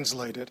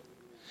translated.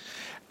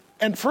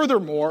 And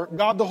furthermore,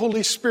 God the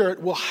Holy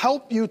Spirit will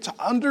help you to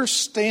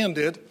understand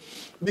it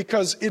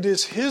because it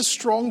is His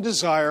strong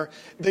desire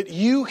that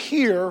you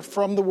hear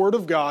from the Word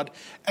of God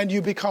and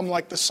you become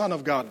like the Son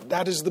of God.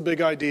 That is the big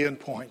idea and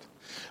point.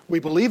 We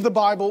believe the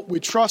Bible, we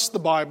trust the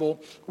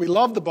Bible, we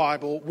love the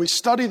Bible, we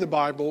study the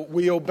Bible,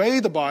 we obey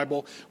the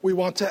Bible, we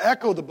want to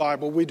echo the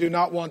Bible, we do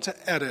not want to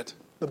edit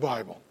the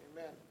Bible.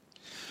 Amen.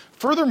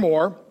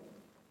 Furthermore,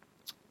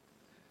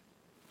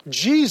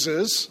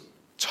 Jesus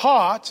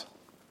taught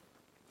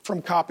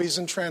from copies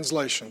and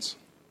translations.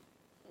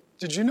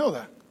 Did you know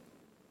that?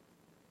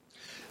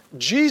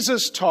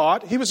 Jesus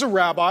taught, he was a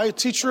rabbi, a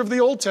teacher of the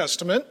Old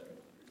Testament.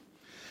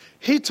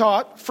 He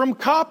taught from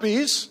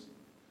copies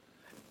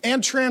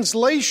and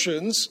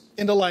translations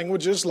into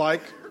languages like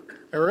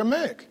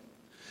Aramaic.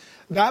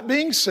 That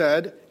being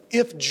said,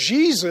 if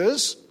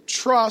Jesus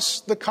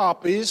trusts the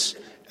copies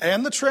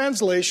and the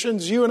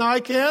translations, you and I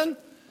can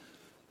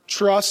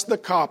trust the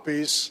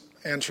copies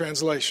and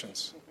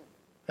translations.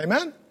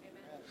 Amen?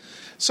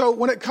 So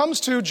when it comes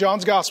to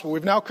John's Gospel,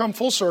 we've now come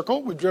full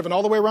circle. We've driven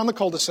all the way around the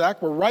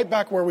cul-de-sac. We're right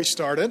back where we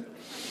started.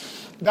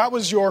 That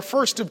was your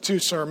first of two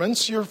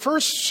sermons. Your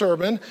first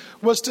sermon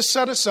was to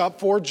set us up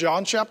for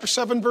John chapter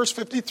 7, verse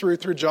 53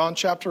 through John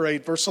chapter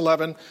 8, verse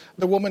 11,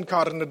 the woman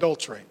caught in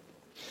adultery.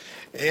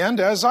 And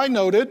as I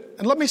noted,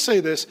 and let me say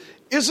this,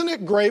 isn't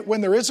it great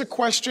when there is a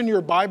question, your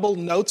Bible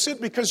notes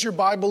it because your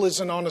Bible is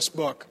an honest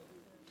book?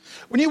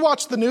 When you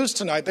watch the news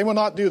tonight, they will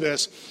not do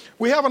this.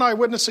 We have an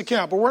eyewitness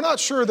account, but we're not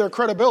sure of their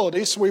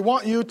credibility, so we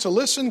want you to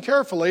listen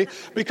carefully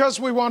because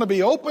we want to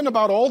be open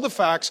about all the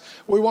facts.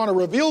 We want to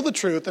reveal the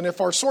truth, and if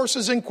our source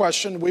is in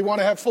question, we want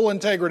to have full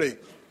integrity.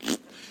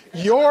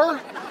 Your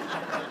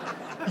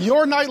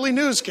nightly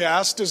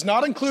newscast does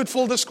not include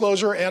full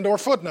disclosure and or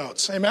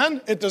footnotes.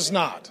 Amen? It does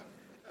not.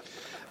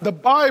 The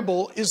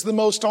Bible is the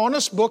most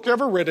honest book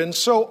ever written,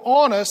 so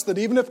honest that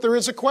even if there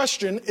is a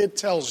question, it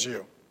tells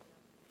you.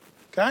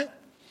 Okay?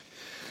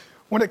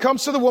 When it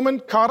comes to the woman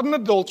caught in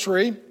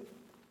adultery,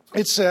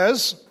 it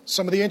says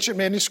some of the ancient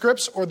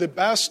manuscripts or the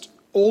best,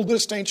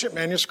 oldest ancient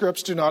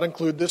manuscripts do not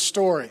include this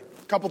story.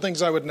 A couple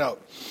things I would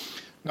note.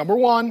 Number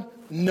one,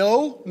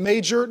 no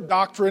major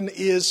doctrine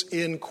is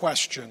in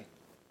question.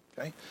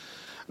 Okay?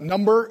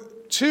 Number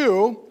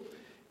two,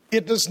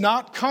 it does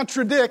not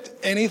contradict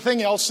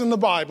anything else in the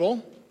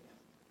Bible.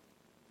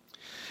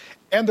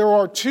 And there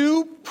are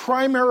two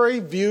primary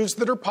views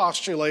that are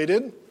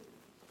postulated.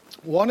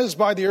 One is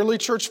by the early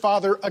church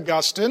father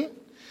Augustine,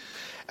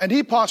 and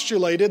he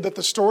postulated that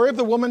the story of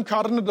the woman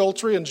caught in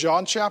adultery in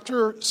John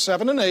chapter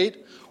 7 and 8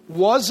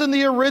 was in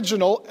the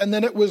original, and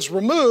then it was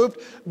removed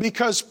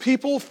because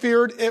people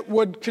feared it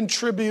would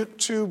contribute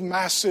to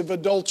massive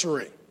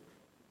adultery.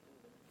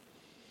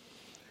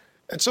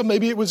 And so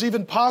maybe it was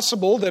even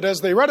possible that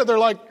as they read it, they're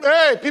like,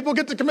 hey, people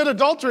get to commit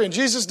adultery and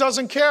Jesus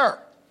doesn't care.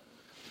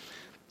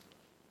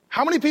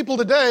 How many people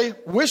today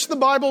wish the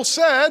Bible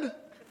said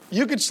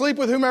you could sleep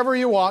with whomever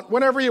you want,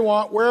 whenever you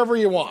want, wherever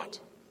you want?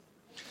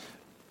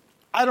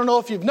 I don't know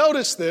if you've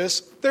noticed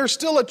this, there's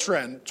still a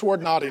trend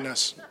toward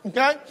naughtiness,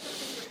 okay?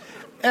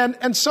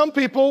 And some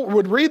people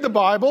would read the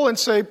Bible and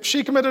say,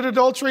 she committed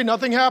adultery,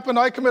 nothing happened.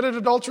 I committed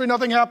adultery,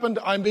 nothing happened.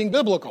 I'm being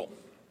biblical.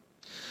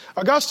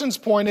 Augustine's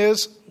point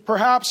is,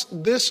 perhaps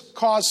this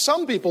caused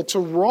some people to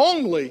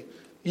wrongly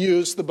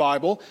use the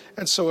Bible,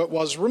 and so it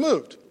was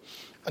removed.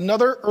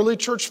 Another early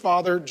church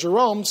father,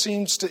 Jerome,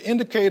 seems to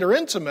indicate or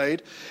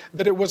intimate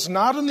that it was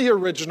not in the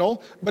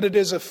original, but it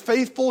is a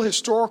faithful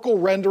historical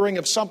rendering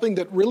of something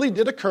that really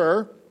did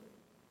occur.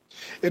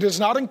 It is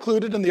not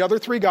included in the other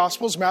three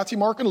Gospels, Matthew,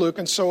 Mark, and Luke,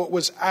 and so it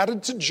was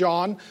added to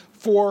John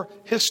for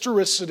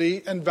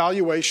historicity and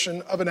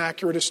valuation of an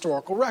accurate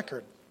historical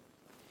record.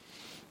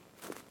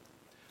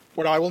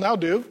 What I will now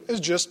do is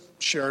just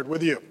share it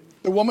with you.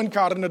 The woman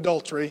caught in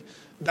adultery,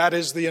 that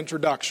is the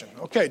introduction.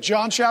 Okay,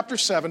 John chapter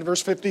 7,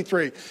 verse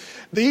 53.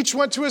 They each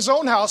went to his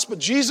own house, but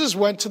Jesus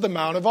went to the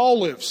Mount of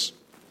Olives.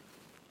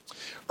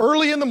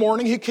 Early in the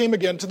morning, he came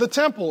again to the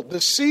temple.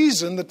 The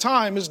season, the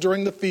time, is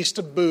during the Feast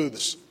of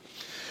Booths.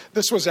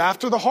 This was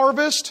after the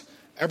harvest.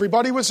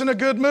 Everybody was in a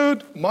good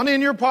mood. Money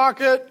in your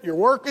pocket. Your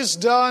work is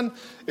done.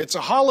 It's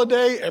a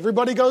holiday.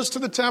 Everybody goes to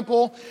the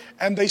temple.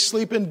 And they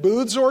sleep in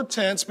booths or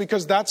tents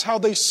because that's how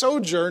they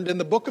sojourned in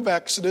the book of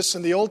Exodus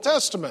in the Old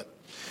Testament.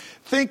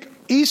 Think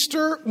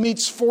Easter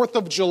meets 4th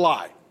of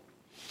July.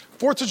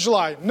 4th of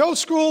July. No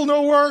school,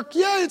 no work.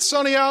 Yeah, it's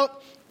sunny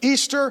out.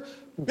 Easter,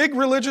 big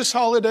religious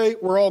holiday.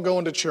 We're all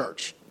going to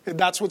church.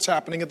 That's what's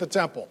happening at the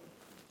temple.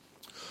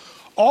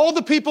 All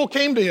the people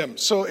came to him.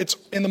 So it's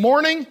in the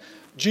morning.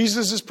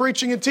 Jesus is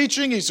preaching and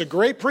teaching. He's a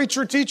great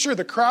preacher, teacher.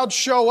 The crowds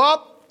show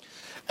up.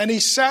 And he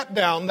sat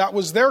down. That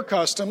was their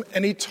custom.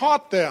 And he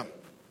taught them.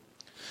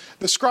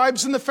 The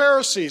scribes and the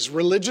Pharisees,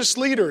 religious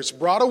leaders,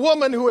 brought a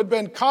woman who had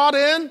been caught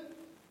in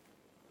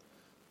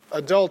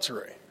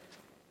adultery.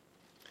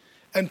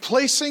 And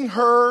placing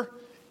her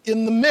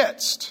in the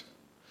midst.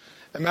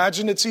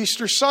 Imagine it's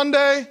Easter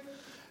Sunday.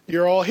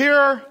 You're all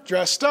here,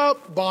 dressed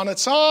up,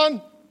 bonnets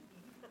on.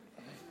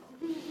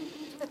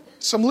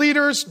 Some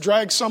leaders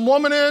drag some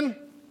woman in,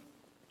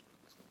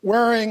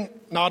 wearing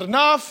not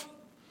enough,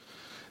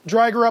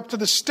 drag her up to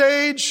the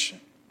stage,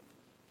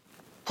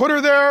 put her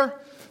there,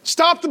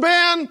 stop the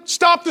band,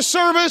 stop the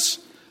service.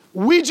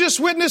 We just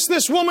witnessed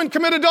this woman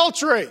commit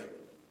adultery.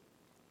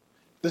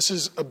 This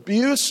is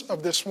abuse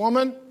of this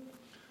woman.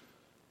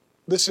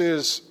 This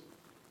is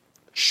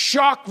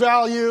shock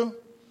value.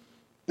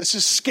 This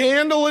is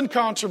scandal and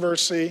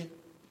controversy.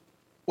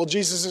 Well,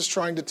 Jesus is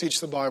trying to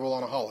teach the Bible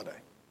on a holiday.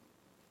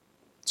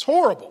 It's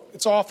horrible.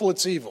 It's awful.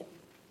 It's evil.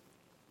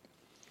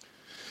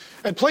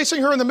 And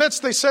placing her in the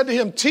midst, they said to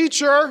him,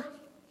 "Teacher,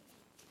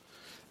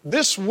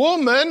 this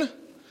woman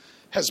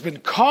has been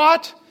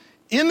caught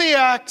in the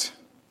act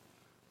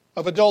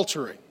of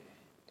adultery."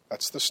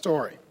 That's the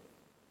story.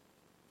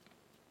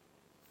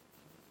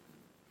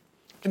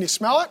 Can you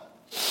smell it?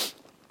 It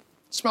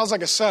smells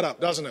like a setup,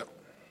 doesn't it?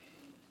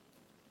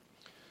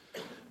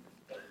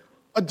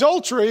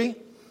 Adultery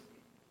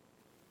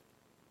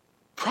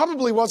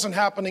probably wasn't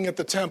happening at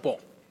the temple.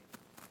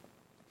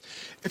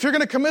 If you're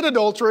going to commit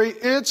adultery,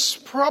 it's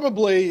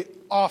probably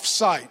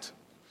off-site.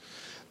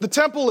 The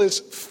temple is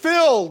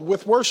filled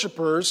with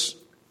worshipers.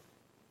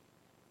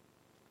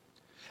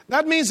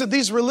 That means that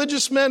these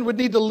religious men would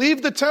need to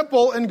leave the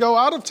temple and go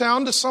out of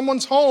town to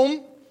someone's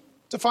home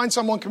to find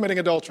someone committing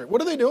adultery.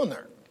 What are they doing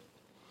there?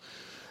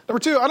 Number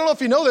two, I don't know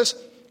if you know this,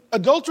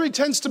 adultery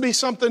tends to be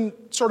something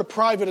sort of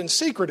private and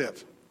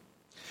secretive.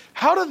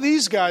 How do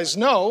these guys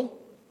know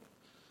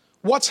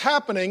what's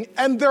happening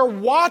and they're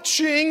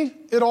watching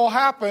it all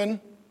happen?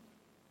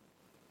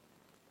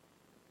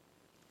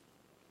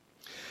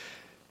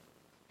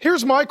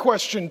 Here's my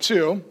question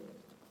too.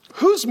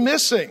 Who's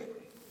missing?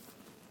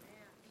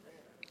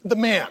 The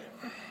man.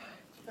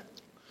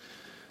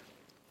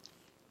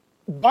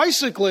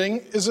 Bicycling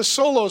is a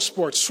solo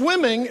sport.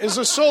 Swimming is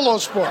a solo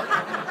sport.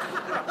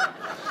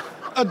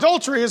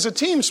 Adultery is a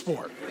team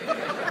sport.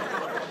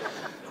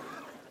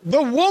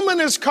 The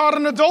woman is caught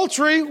in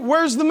adultery.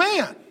 Where's the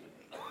man?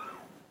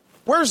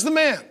 Where's the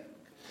man?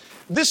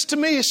 This to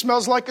me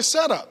smells like a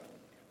setup.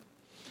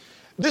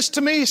 This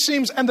to me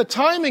seems, and the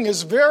timing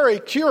is very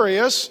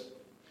curious.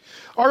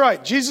 All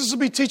right, Jesus will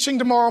be teaching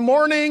tomorrow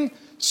morning.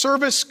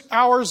 Service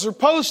hours are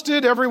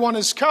posted. Everyone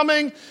is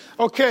coming.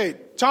 Okay,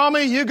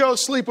 Tommy, you go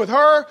sleep with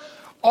her.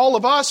 All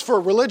of us,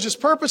 for religious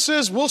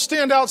purposes, we'll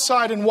stand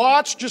outside and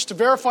watch just to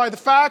verify the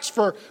facts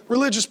for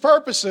religious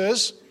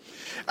purposes.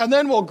 And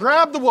then we'll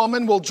grab the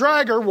woman, we'll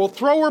drag her, we'll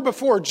throw her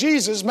before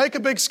Jesus, make a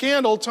big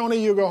scandal.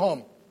 Tony, you go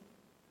home.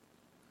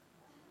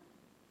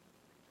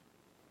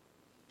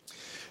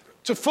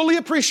 To fully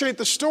appreciate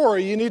the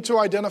story, you need to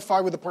identify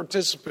with the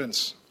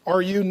participants.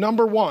 Are you,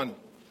 number one,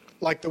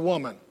 like the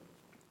woman?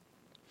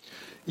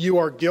 You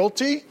are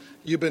guilty,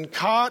 you've been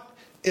caught,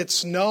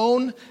 it's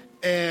known,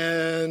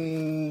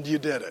 and you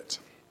did it,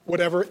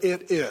 whatever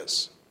it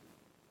is.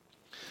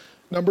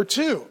 Number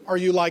two, are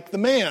you like the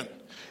man?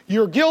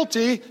 You're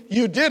guilty,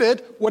 you did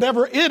it,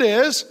 whatever it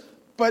is,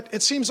 but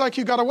it seems like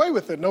you got away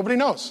with it. Nobody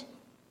knows.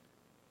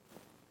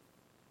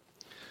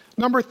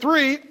 Number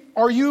three,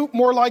 are you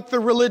more like the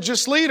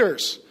religious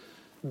leaders?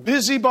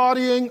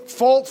 Busybodying,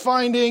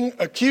 fault-finding,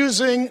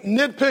 accusing,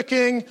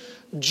 nitpicking,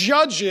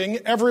 judging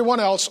everyone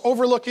else,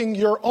 overlooking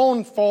your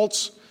own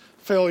faults,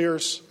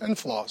 failures, and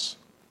flaws.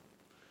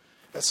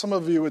 As some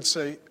of you would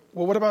say,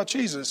 well, what about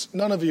Jesus?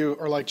 None of you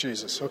are like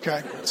Jesus,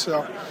 okay?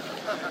 So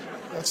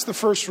that's the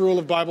first rule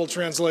of Bible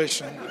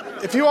translation.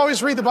 If you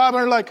always read the Bible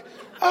and are like,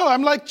 oh,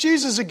 I'm like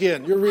Jesus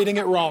again, you're reading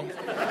it wrong.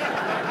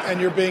 And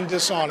you're being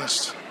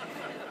dishonest.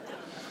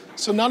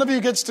 So none of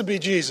you gets to be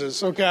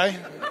Jesus, okay?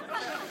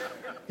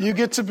 You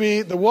get to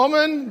be the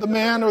woman, the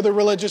man, or the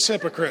religious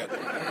hypocrite.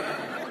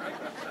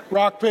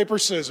 Rock, paper,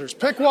 scissors.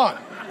 Pick one.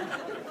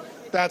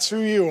 That's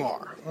who you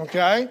are,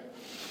 okay?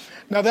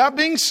 Now, that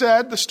being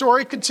said, the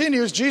story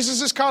continues.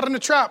 Jesus is caught in a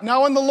trap.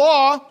 Now, in the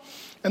law,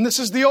 and this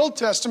is the Old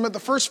Testament,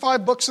 the first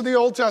 5 books of the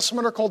Old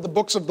Testament are called the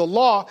books of the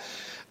law.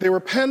 They were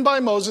penned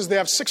by Moses. They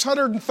have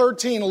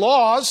 613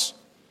 laws.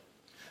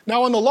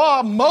 Now, in the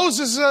law,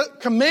 Moses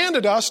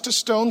commanded us to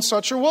stone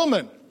such a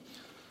woman.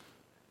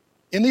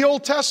 In the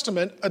Old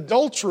Testament,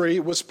 adultery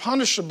was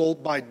punishable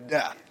by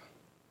death.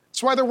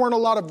 That's why there weren't a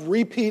lot of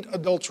repeat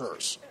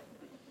adulterers.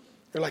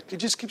 You're like, he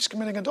just keeps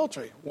committing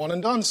adultery. One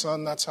and done,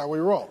 son. That's how we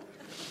roll.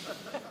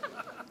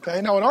 Okay,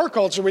 now in our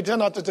culture, we tend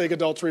not to take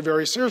adultery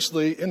very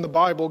seriously. In the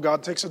Bible,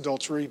 God takes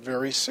adultery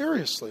very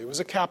seriously. It was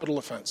a capital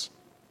offense.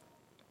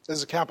 It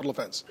is a capital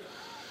offense.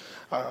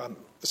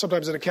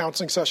 Sometimes in a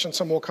counseling session,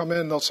 someone will come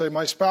in, they'll say,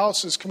 my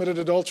spouse has committed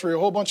adultery a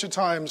whole bunch of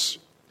times.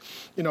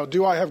 You know,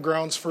 do I have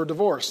grounds for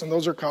divorce? And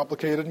those are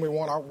complicated, and we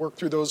want to work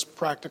through those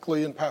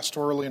practically and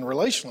pastorally and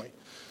relationally.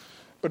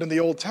 But in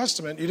the Old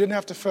Testament, you didn't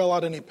have to fill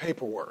out any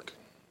paperwork.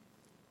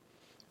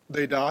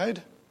 They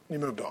died, you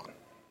moved on.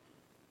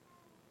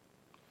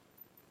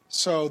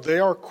 So they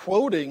are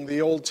quoting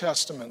the Old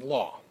Testament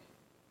law.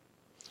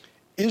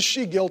 Is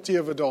she guilty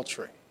of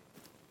adultery?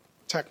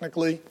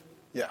 Technically,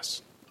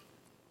 yes.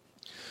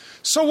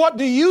 So what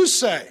do you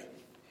say?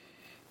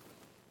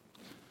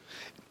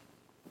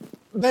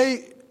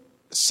 They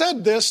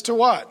said this to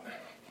what?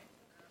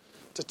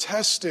 To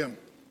test him.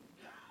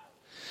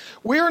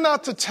 We are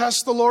not to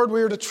test the Lord,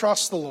 we are to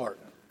trust the Lord.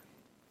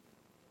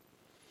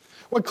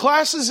 When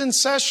class is in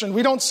session,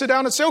 we don't sit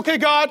down and say, okay,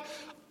 God,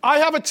 I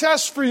have a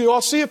test for you.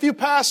 I'll see if you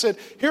pass it.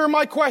 Here are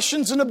my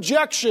questions and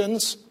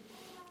objections,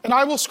 and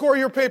I will score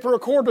your paper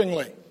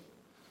accordingly.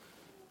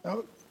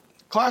 Now,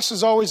 class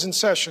is always in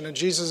session, and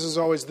Jesus is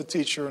always the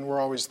teacher, and we're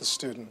always the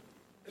student.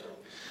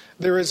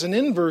 There is an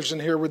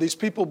inversion here where these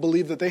people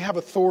believe that they have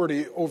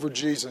authority over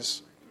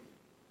Jesus.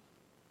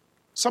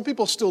 Some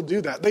people still do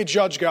that. They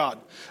judge God.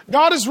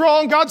 God is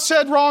wrong. God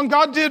said wrong.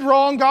 God did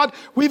wrong. God,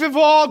 we've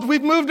evolved.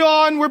 We've moved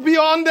on. We're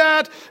beyond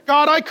that.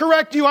 God, I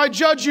correct you. I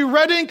judge you.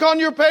 Red ink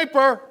on your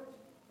paper.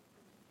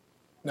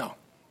 No.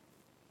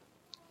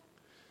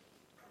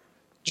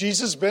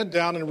 Jesus bent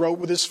down and wrote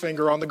with his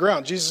finger on the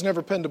ground. Jesus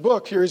never penned a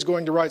book. Here he's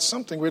going to write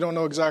something. We don't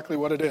know exactly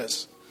what it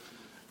is.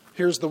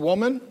 Here's the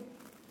woman,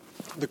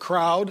 the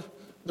crowd,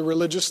 the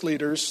religious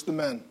leaders, the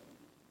men.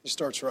 He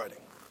starts writing.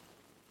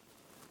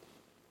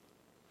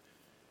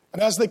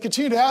 And as they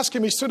continued to ask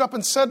him, he stood up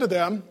and said to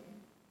them,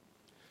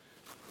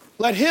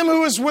 let him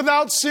who is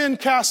without sin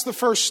cast the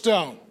first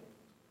stone.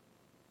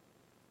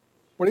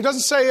 What he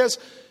doesn't say is,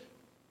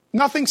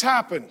 nothing's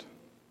happened.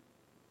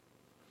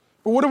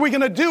 But what are we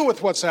going to do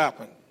with what's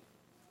happened?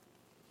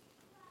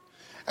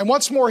 And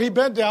once more, he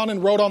bent down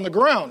and wrote on the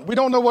ground. We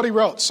don't know what he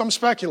wrote. Some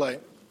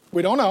speculate.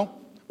 We don't know.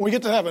 When we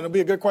get to heaven, it'll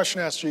be a good question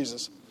to ask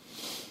Jesus.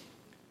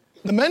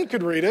 The men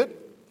could read it.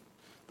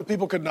 The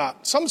people could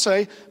not. Some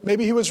say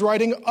maybe he was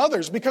writing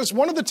others, because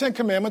one of the 10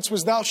 commandments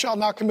was thou shalt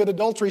not commit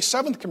adultery.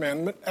 7th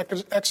commandment,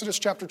 Exodus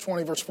chapter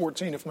 20, verse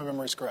 14, if my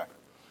memory is correct.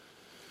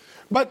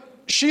 But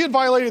she had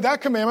violated that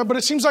commandment, but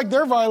it seems like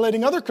they're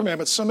violating other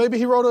commandments. So maybe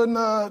he wrote on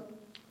the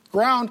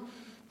ground,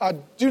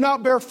 do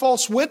not bear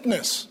false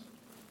witness,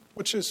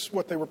 which is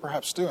what they were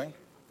perhaps doing.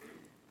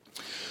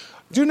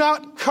 Do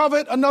not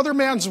covet another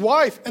man's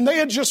wife. And they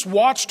had just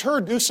watched her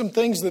do some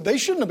things that they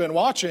shouldn't have been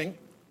watching.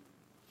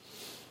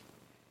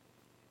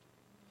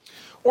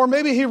 Or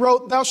maybe he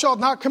wrote, thou shalt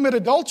not commit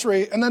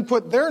adultery, and then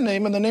put their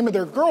name and the name of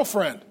their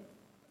girlfriend.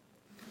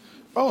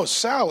 Oh,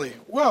 Sally.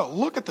 Well,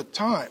 look at the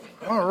time.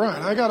 All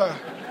right, I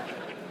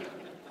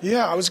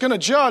Yeah, I was going to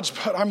judge,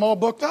 but I'm all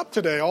booked up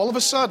today. All of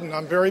a sudden,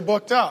 I'm very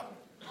booked up.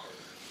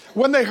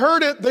 When they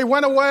heard it, they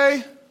went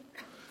away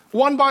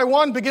one by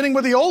one, beginning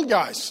with the old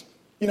guys.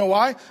 You know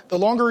why? The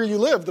longer you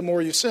live, the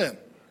more you sin.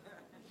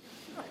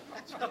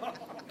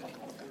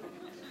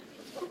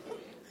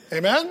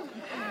 Amen?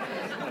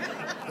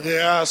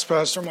 Yes,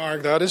 Pastor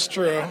Mark, that is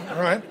true.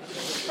 All right.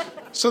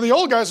 So the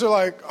old guys are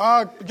like,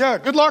 yeah,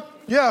 good luck.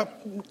 Yeah,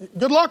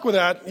 good luck with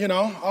that. You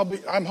know,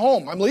 I'm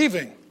home. I'm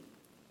leaving.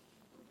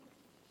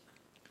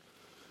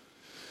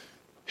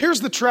 Here's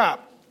the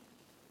trap.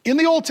 In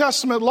the Old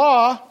Testament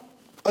law,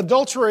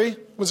 adultery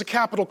was a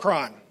capital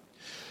crime.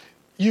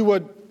 You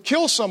would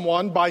kill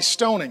someone by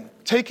stoning,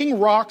 taking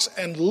rocks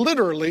and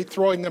literally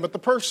throwing them at the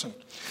person.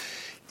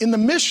 In the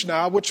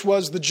Mishnah, which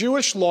was the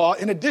Jewish law,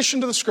 in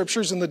addition to the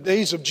scriptures in the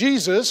days of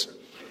Jesus,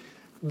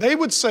 they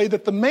would say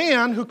that the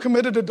man who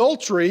committed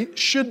adultery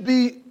should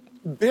be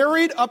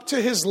buried up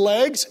to his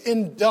legs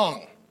in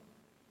dung.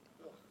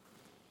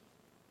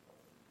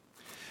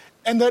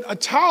 And that a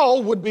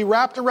towel would be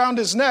wrapped around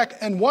his neck,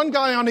 and one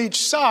guy on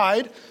each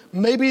side,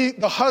 maybe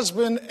the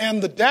husband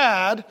and the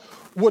dad,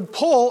 would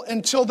pull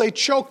until they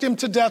choked him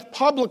to death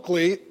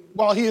publicly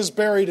while he is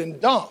buried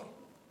in dung.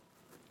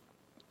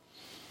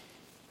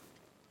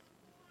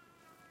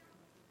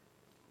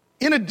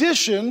 In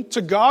addition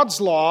to God's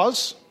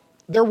laws,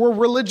 there were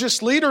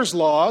religious leaders'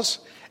 laws,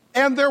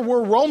 and there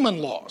were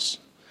Roman laws.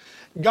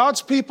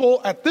 God's people,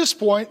 at this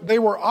point, they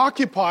were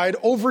occupied,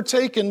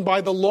 overtaken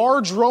by the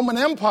large Roman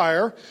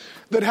Empire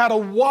that had a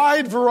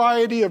wide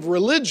variety of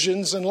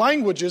religions and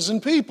languages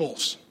and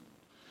peoples.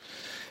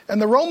 And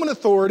the Roman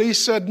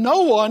authorities said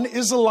no one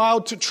is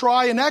allowed to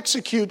try and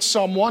execute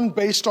someone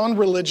based on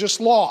religious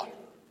law.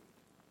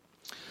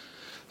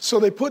 So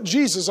they put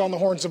Jesus on the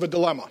horns of a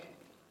dilemma.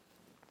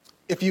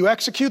 If you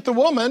execute the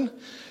woman,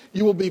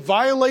 you will be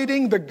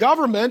violating the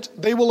government.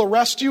 They will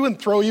arrest you and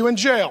throw you in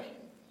jail.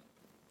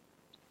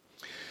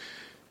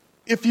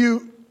 If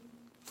you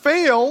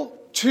fail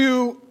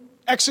to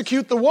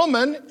execute the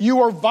woman,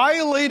 you are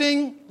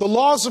violating the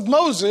laws of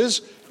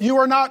Moses. You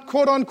are not,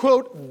 quote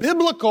unquote,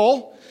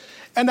 biblical.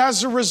 And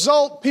as a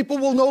result, people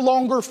will no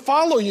longer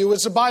follow you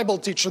as a Bible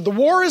teacher. The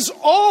war is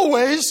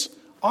always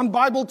on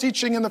Bible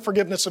teaching and the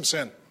forgiveness of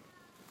sin.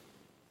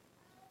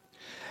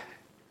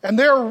 And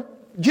they're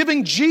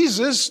giving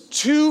Jesus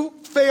two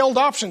failed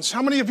options.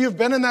 How many of you have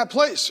been in that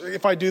place?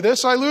 If I do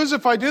this, I lose.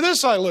 If I do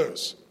this, I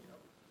lose.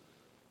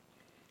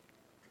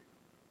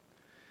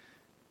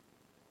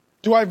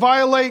 Do I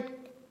violate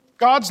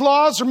God's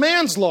laws or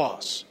man's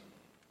laws?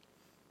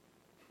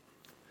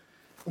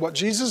 What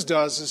Jesus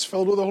does is,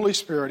 filled with the Holy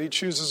Spirit, he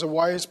chooses a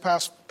wise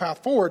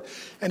path forward,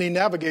 and he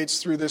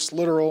navigates through this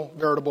literal,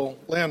 veritable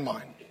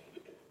landmine.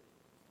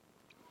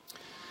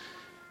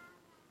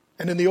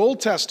 And in the Old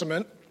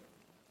Testament,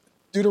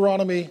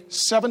 Deuteronomy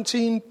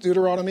 17,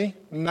 Deuteronomy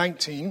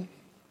 19,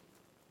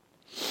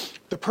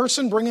 the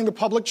person bringing the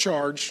public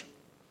charge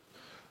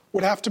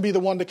would have to be the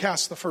one to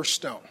cast the first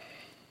stone.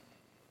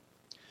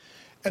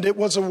 And it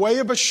was a way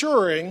of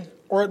assuring,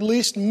 or at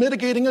least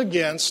mitigating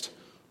against,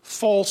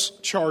 false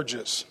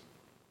charges.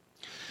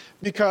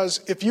 Because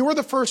if you were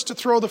the first to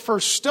throw the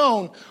first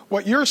stone,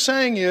 what you're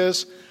saying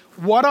is,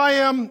 what I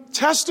am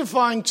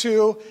testifying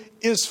to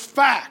is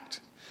fact.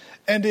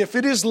 And if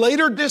it is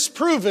later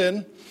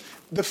disproven,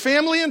 the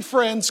family and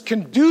friends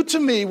can do to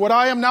me what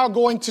I am now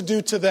going to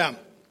do to them.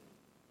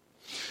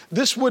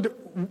 This would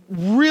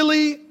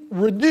really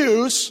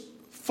reduce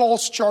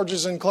false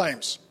charges and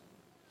claims.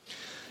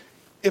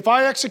 If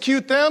I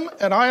execute them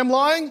and I am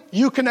lying,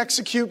 you can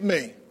execute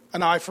me,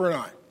 an eye for an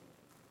eye.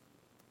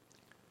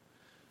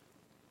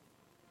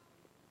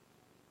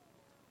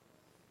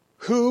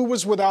 Who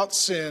was without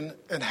sin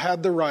and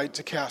had the right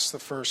to cast the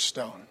first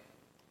stone?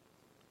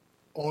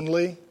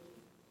 Only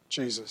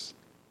Jesus.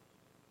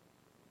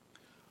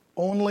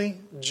 Only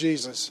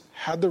Jesus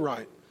had the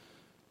right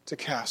to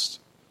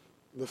cast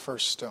the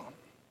first stone.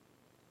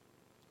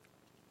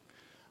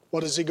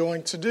 What is he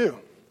going to do?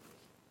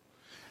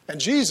 And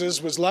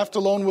Jesus was left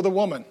alone with a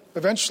woman.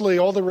 Eventually,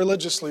 all the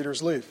religious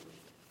leaders leave.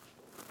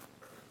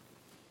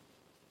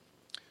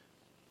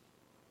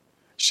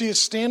 She is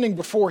standing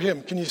before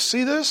him. Can you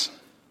see this?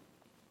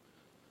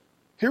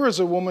 Here is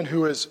a woman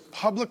who is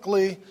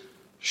publicly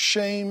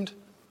shamed,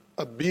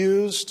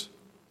 abused,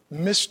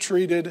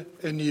 mistreated,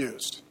 and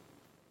used.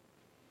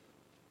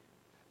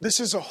 This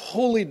is a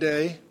holy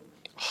day,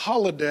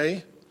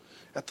 holiday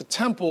at the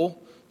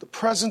temple, the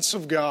presence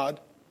of God,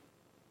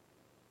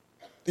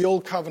 the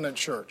Old Covenant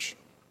church.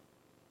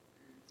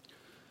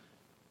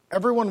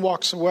 Everyone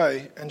walks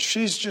away, and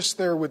she's just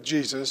there with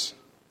Jesus,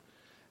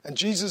 and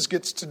Jesus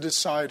gets to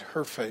decide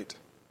her fate.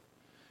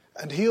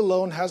 And he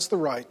alone has the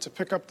right to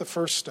pick up the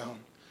first stone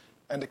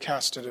and to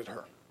cast it at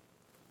her.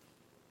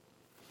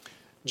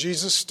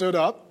 Jesus stood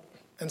up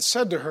and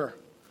said to her,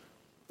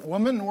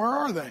 "Woman, where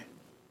are they?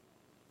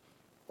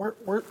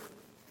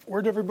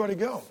 Where'd everybody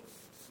go?"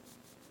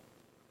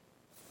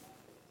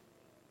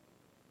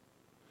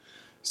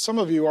 Some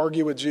of you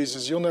argue with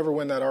Jesus. You'll never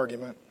win that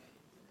argument.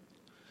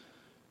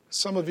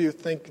 Some of you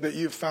think that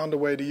you've found a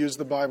way to use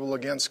the Bible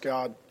against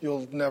God.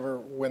 You'll never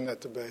win that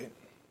debate.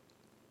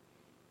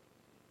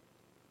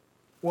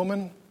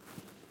 Woman,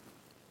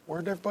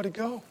 where'd everybody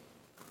go?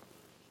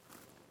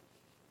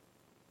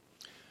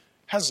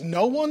 Has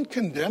no one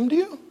condemned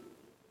you?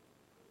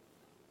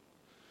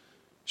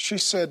 She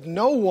said,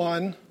 no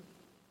one.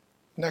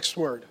 Next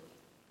word.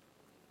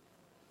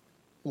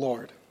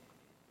 Lord.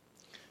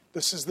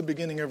 This is the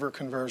beginning of her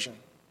conversion.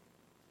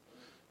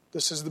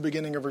 This is the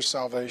beginning of her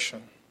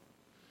salvation.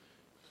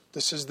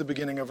 This is the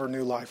beginning of her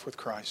new life with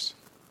Christ.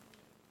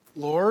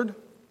 Lord.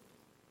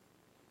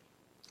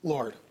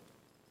 Lord.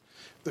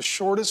 The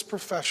shortest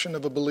profession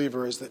of a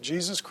believer is that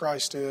Jesus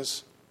Christ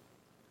is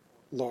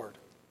Lord.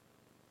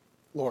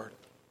 Lord.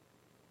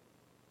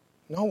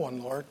 No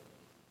one, Lord.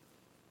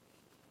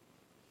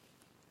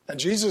 And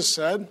Jesus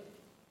said,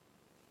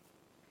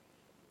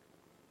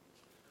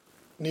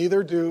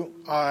 neither do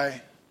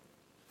I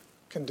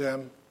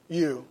condemn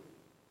you.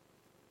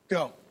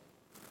 Go.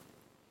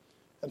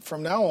 And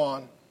from now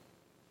on,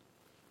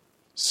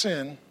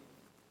 sin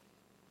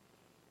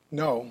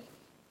no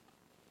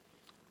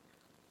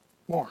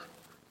more.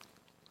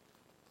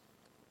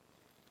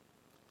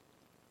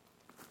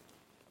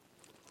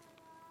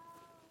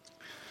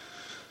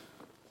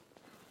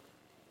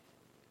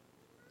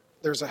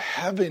 There's a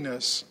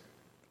heaviness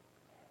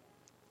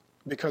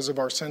because of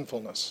our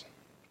sinfulness.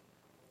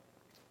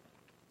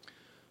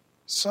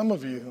 Some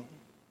of you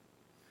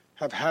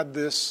have had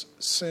this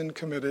sin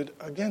committed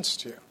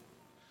against you.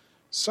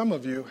 Some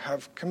of you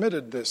have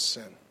committed this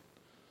sin.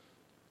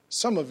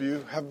 Some of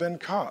you have been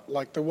caught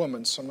like the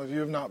woman. Some of you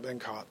have not been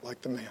caught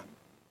like the man.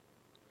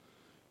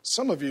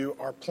 Some of you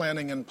are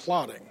planning and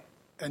plotting,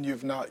 and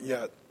you've not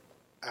yet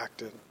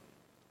acted.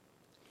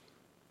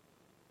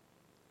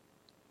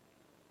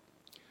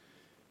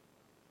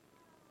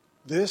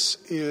 This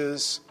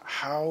is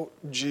how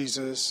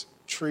Jesus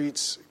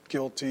treats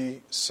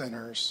guilty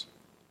sinners.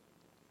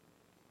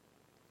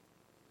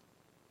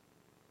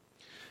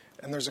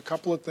 And there's a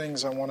couple of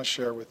things I want to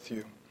share with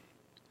you.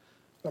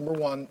 Number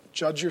one,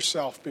 judge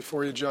yourself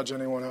before you judge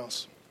anyone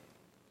else.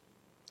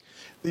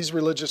 These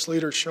religious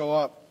leaders show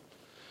up.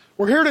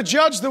 We're here to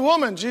judge the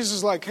woman. Jesus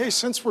is like, hey,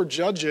 since we're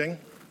judging,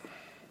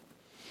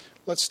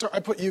 let's start. I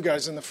put you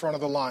guys in the front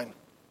of the line.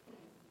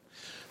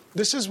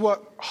 This is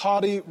what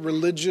haughty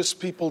religious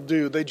people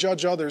do. They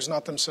judge others,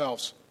 not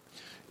themselves.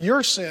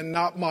 Your sin,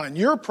 not mine.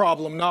 Your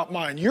problem, not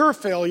mine. Your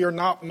failure,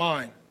 not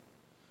mine.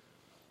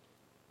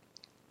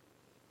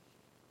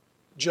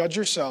 Judge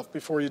yourself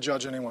before you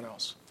judge anyone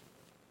else.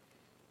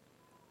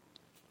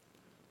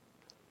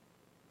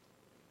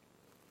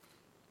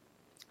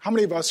 How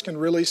many of us can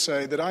really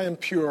say that I am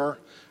pure,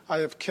 I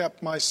have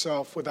kept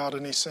myself without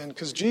any sin?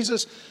 Because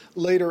Jesus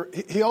later,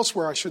 he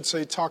elsewhere, I should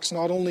say, talks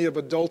not only of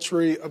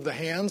adultery of the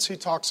hands, he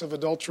talks of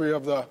adultery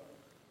of the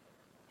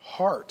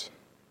heart.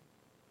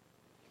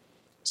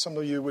 Some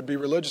of you would be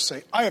religious,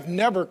 say, I have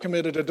never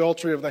committed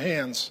adultery of the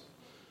hands.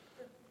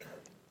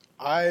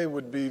 I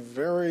would be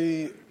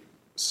very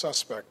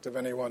suspect of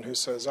anyone who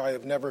says, I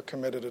have never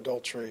committed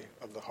adultery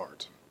of the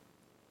heart.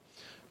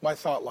 My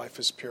thought life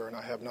is pure and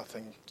I have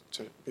nothing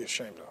to be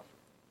ashamed of.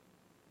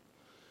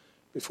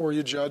 Before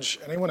you judge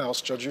anyone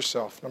else, judge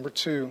yourself. Number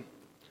two,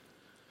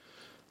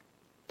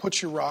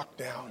 put your rock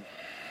down.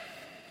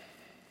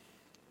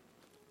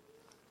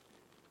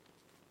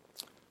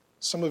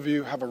 Some of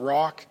you have a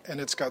rock and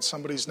it's got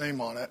somebody's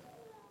name on it.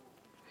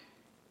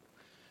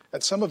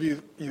 And some of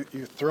you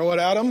throw it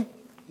at them,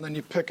 and then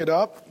you pick it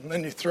up, and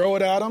then you throw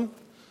it at them.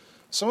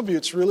 Some of you,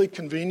 it's really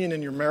convenient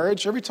in your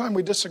marriage. Every time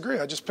we disagree,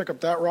 I just pick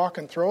up that rock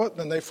and throw it,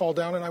 then they fall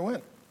down and I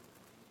win.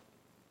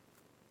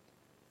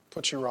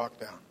 Put your rock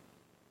down.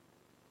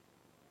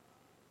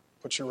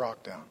 Put your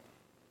rock down.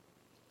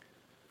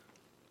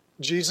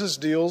 Jesus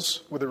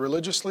deals with the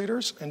religious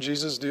leaders, and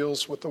Jesus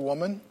deals with the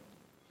woman.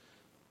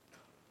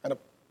 And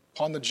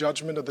upon the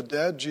judgment of the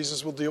dead,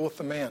 Jesus will deal with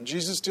the man.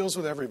 Jesus deals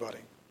with everybody.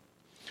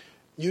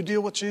 You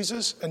deal with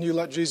Jesus, and you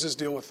let Jesus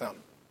deal with them.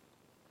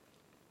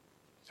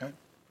 Okay?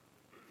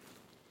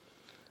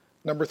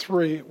 Number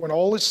three, when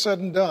all is said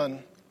and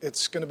done,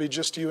 it's going to be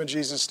just you and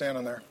Jesus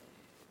standing there.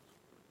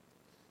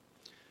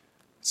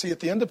 See,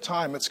 at the end of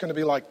time, it's going to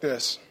be like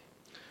this.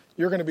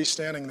 You're going to be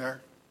standing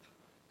there.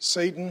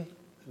 Satan,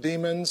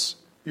 demons,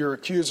 your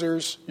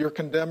accusers, your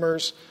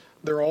condemners,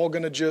 they're all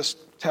going to just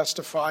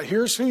testify.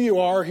 Here's who you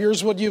are.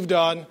 Here's what you've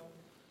done.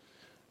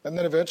 And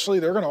then eventually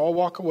they're going to all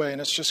walk away, and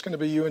it's just going to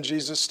be you and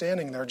Jesus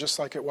standing there, just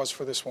like it was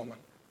for this woman.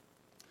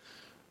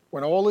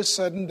 When all is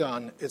said and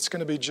done, it's going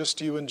to be just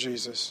you and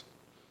Jesus.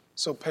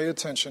 So pay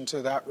attention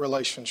to that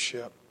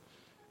relationship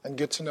and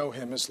get to know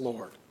him as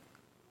Lord.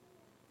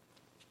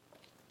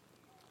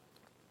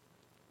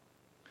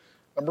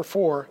 Number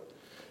four,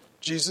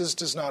 Jesus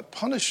does not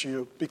punish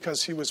you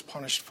because he was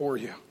punished for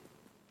you.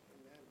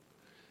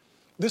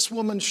 This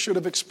woman should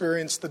have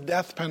experienced the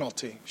death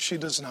penalty. She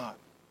does not.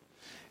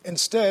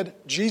 Instead,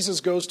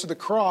 Jesus goes to the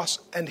cross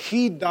and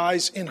he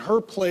dies in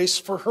her place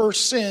for her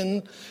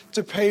sin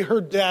to pay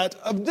her debt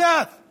of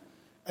death.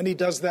 And he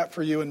does that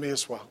for you and me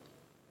as well.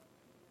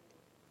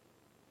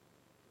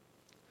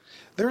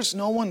 There's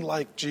no one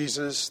like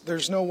Jesus.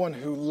 There's no one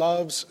who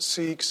loves,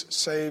 seeks,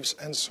 saves,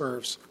 and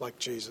serves like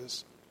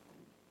Jesus.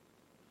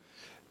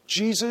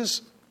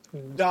 Jesus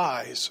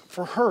dies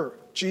for her.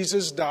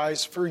 Jesus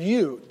dies for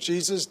you.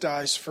 Jesus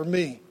dies for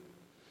me.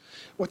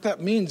 What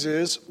that means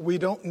is we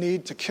don't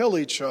need to kill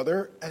each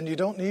other, and you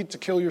don't need to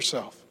kill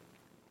yourself.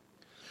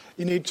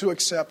 You need to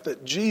accept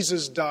that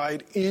Jesus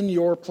died in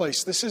your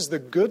place. This is the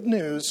good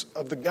news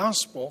of the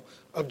gospel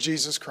of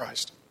Jesus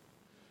Christ.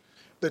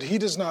 That he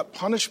does not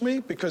punish me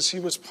because he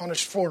was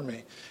punished for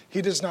me.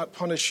 He does not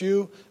punish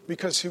you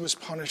because he was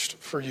punished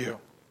for you.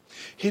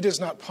 He does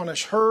not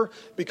punish her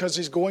because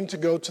he's going to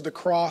go to the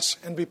cross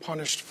and be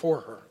punished for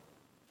her.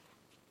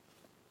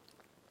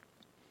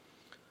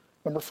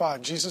 Number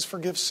 5, Jesus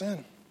forgives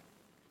sin.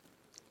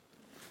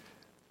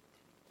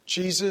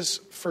 Jesus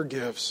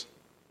forgives.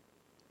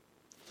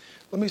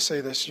 Let me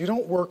say this. You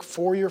don't work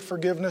for your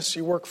forgiveness,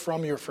 you work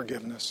from your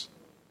forgiveness.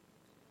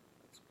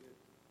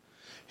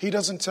 He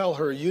doesn't tell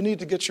her, you need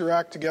to get your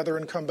act together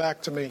and come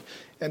back to me.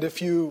 And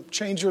if you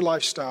change your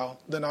lifestyle,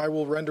 then I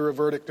will render a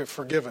verdict of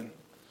forgiven.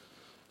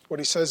 What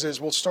he says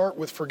is, we'll start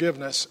with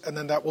forgiveness, and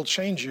then that will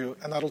change you,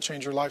 and that'll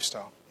change your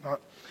lifestyle. Now,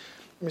 let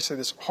me say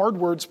this. Hard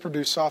words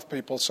produce soft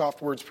people.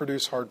 Soft words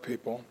produce hard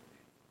people.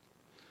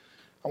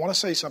 I want to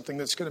say something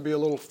that's going to be a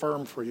little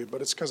firm for you,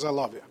 but it's because I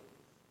love you.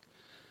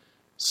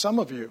 Some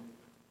of you,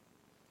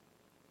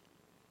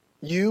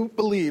 you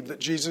believe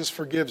that Jesus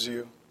forgives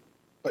you,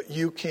 but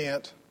you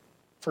can't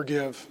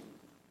forgive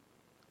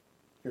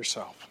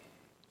yourself.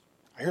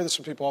 I hear this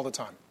from people all the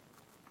time.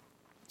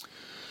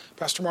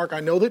 Pastor Mark, I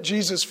know that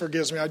Jesus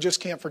forgives me. I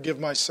just can't forgive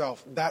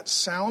myself. That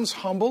sounds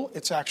humble.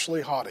 It's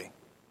actually haughty.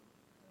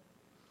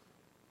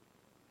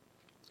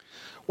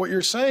 What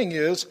you're saying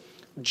is,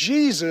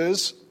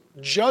 Jesus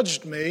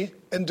judged me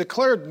and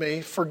declared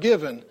me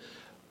forgiven.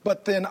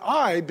 But then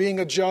I, being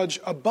a judge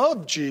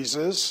above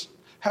Jesus,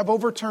 have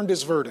overturned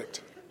his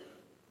verdict.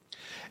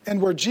 And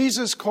where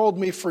Jesus called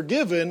me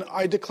forgiven,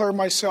 I declare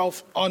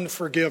myself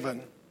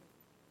unforgiven.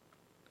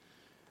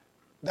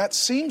 That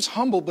seems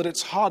humble, but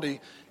it's haughty.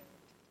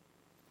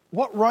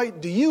 What right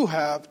do you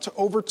have to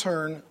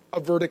overturn a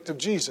verdict of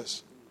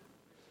Jesus?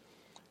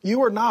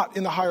 You are not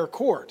in the higher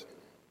court.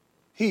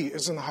 He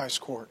is in the highest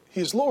court.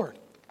 He is Lord.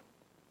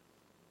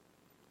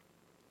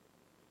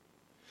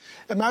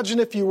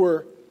 Imagine if you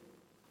were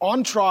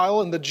on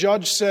trial and the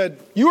judge said,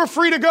 you are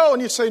free to go.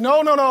 And you'd say,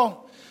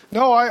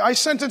 no, I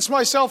sentenced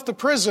myself to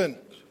prison.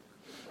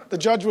 The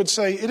judge would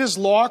say, it is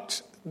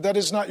locked. That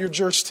is not your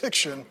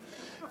jurisdiction.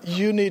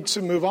 You need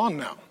to move on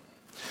now.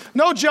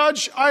 No,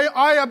 judge,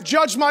 I have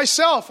judged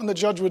myself. And the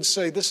judge would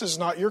say, this is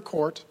not your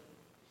court.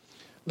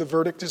 The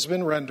verdict has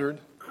been rendered.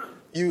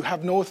 You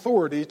have no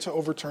authority to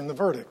overturn the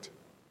verdict.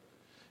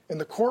 In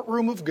the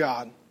courtroom of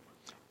God,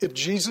 if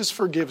Jesus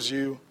forgives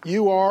you,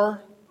 you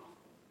are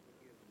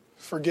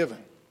forgiven.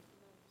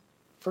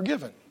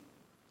 Forgiven.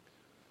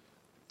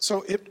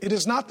 So it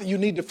is not that you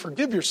need to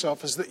forgive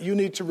yourself, it's that you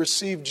need to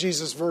receive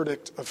Jesus'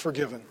 verdict of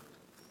forgiven.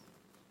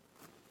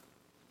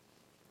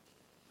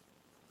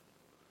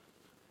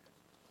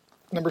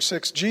 Number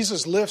 6,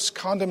 Jesus lifts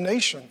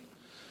condemnation.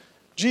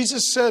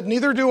 Jesus said,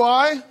 neither do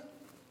I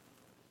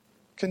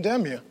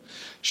condemn you.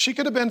 She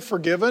could have been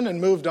forgiven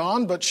and moved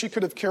on, but she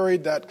could have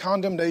carried that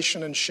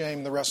condemnation and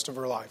shame the rest of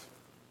her life.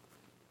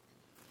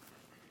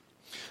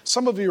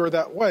 Some of you are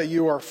that way.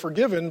 You are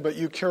forgiven, but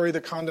you carry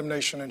the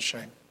condemnation and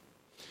shame,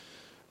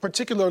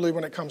 particularly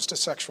when it comes to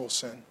sexual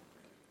sin.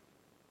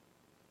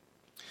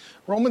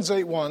 Romans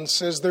 8:1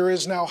 says, there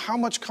is now how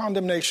much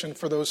condemnation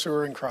for those who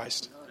are in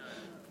Christ?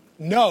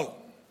 No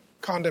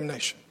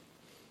condemnation.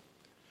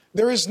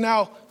 There is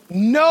now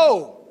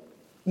no,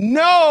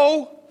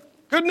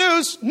 good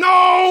news,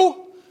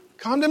 no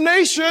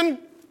condemnation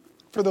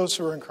for those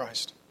who are in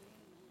Christ.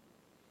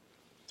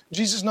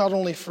 Jesus not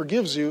only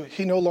forgives you,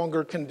 he no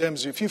longer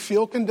condemns you. If you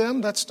feel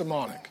condemned, that's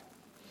demonic.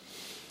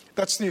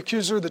 That's the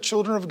accuser of the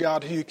children of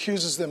God. He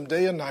accuses them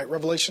day and night.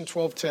 Revelation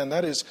 12:10.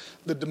 That is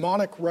the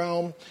demonic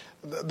realm.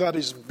 That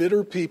is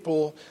bitter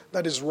people.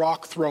 That is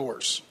rock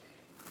throwers.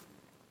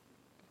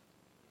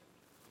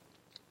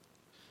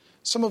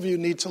 Some of you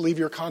need to leave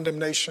your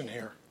condemnation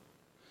here.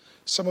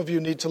 Some of you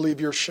need to leave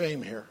your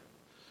shame here.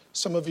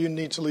 Some of you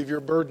need to leave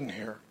your burden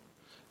here.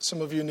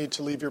 Some of you need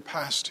to leave your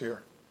past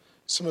here.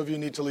 Some of you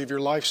need to leave your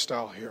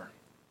lifestyle here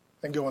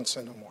and go and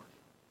sin no more.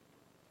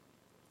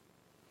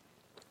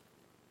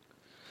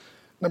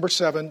 Number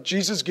 7,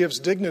 Jesus gives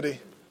dignity.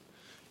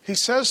 He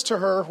says to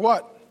her,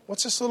 what?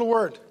 What's this little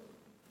word?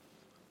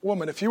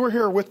 Woman. If you were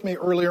here with me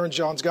earlier in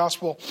John's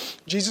Gospel,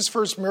 Jesus'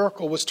 first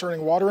miracle was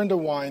turning water into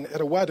wine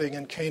at a wedding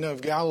in Cana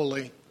of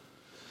Galilee.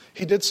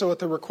 He did so at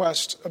the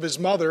request of his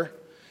mother,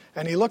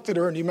 and he looked at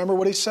her, and do you remember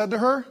what he said to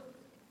her?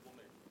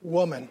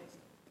 Woman.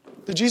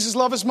 Did Jesus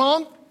love his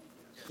mom?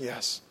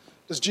 Yes.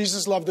 Does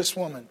Jesus love this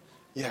woman?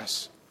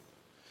 Yes.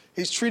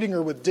 He's treating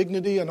her with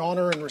dignity and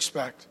honor and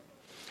respect.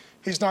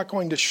 He's not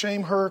going to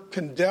shame her,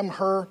 condemn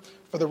her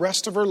for the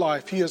rest of her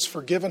life. He has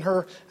forgiven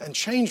her and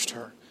changed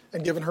her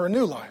and given her a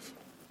new life.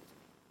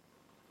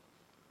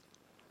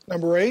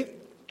 Number 8,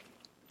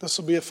 this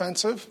will be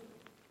offensive.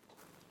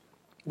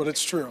 but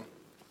it's true.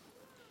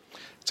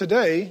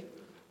 Today,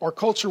 our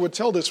culture would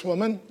tell this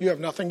woman, you have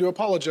nothing to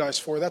apologize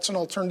for. That's an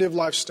alternative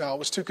lifestyle. It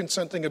was two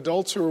consenting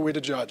adults. Who are we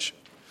to judge?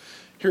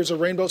 Here's a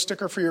rainbow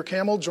sticker for your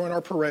camel. Join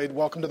our parade.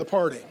 Welcome to the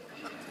party.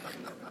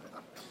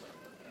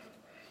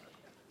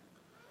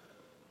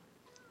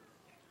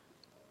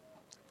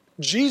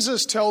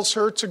 Jesus tells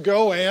her to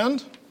go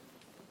and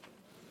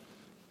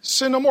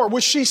sin no more.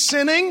 Was she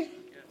sinning?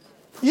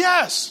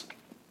 Yes.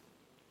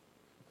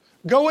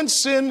 Go and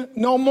sin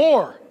no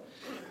more.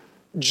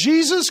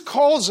 Jesus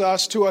calls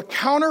us to a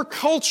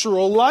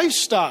countercultural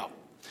lifestyle.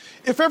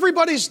 If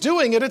everybody's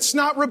doing it, it's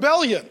not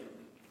rebellion.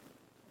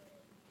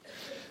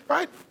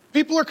 Right?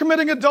 People are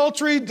committing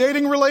adultery,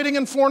 dating, relating,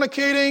 and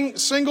fornicating.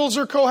 Singles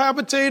are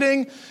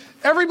cohabitating.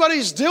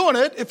 Everybody's doing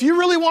it. If you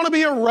really want to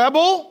be a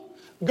rebel,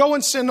 go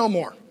and sin no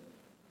more.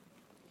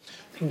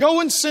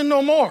 Go and sin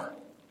no more.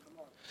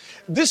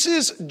 This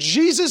is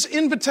Jesus'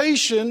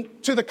 invitation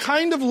to the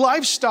kind of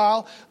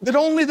lifestyle that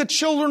only the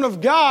children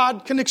of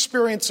God can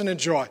experience and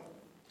enjoy.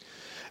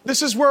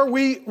 This is where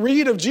we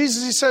read of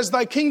Jesus. He says,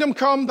 thy kingdom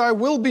come, thy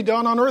will be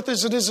done on earth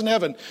as it is in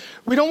heaven.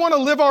 We don't want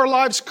to live our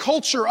lives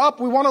culture up.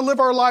 We want to live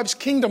our lives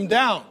kingdom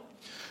down.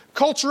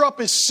 Culture up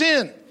is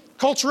sin.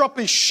 Culture up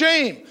is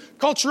shame.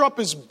 Culture up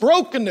is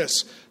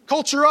brokenness.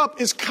 Culture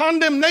up is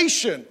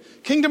condemnation.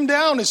 Kingdom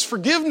down is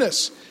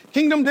forgiveness.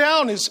 Kingdom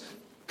down is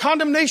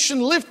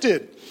condemnation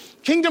lifted.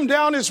 Kingdom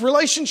down is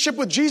relationship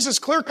with Jesus,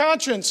 clear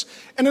conscience,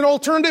 and an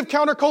alternative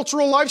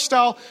countercultural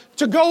lifestyle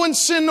to go and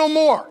sin no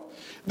more.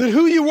 That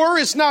who you were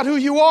is not who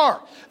you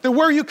are. That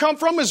where you come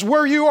from is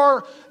where you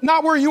are,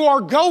 not where you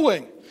are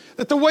going.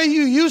 That the way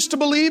you used to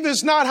believe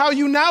is not how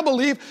you now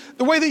believe.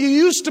 The way that you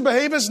used to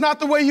behave is not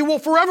the way you will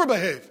forever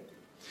behave.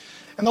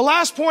 And the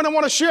last point I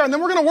want to share, and then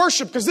we're going to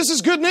worship because this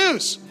is good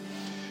news.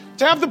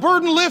 To have the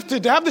burden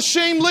lifted, to have the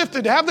shame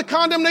lifted, to have the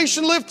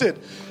condemnation lifted,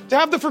 to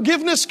have the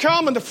forgiveness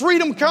come and the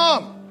freedom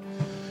come.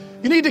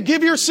 You need to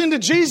give your sin to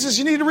Jesus.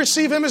 You need to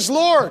receive Him as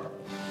Lord.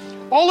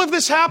 All of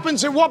this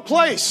happens at what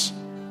place?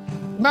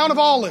 Mount of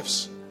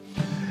Olives.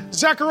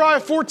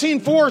 Zechariah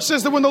 14:4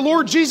 says that when the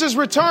Lord Jesus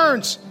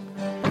returns,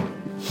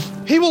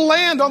 He will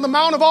land on the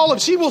Mount of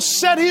Olives. He will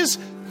set His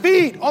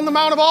feet on the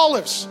Mount of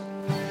Olives.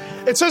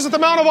 It says that the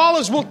Mount of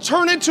Olives will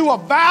turn into a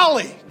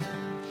valley.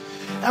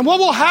 And what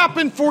will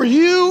happen for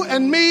you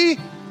and me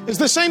is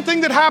the same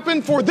thing that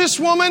happened for this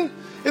woman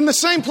in the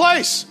same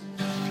place.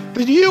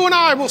 That you and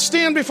I will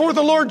stand before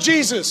the Lord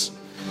Jesus.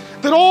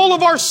 That all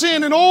of our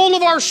sin and all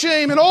of our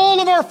shame and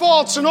all of our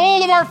faults and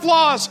all of our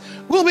flaws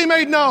will be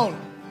made known.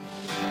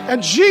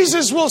 And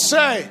Jesus will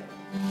say,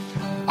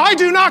 I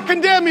do not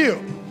condemn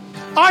you.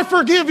 I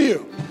forgive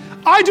you.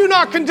 I do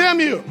not condemn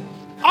you.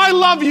 I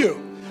love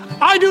you.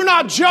 I do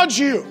not judge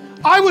you.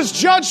 I was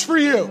judged for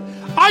you.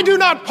 I do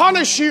not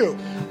punish you.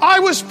 I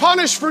was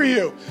punished for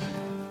you.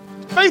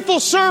 Faithful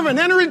servant,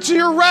 enter into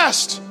your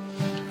rest.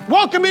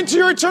 Welcome into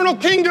your eternal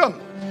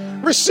kingdom.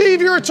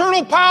 Receive your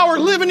eternal power.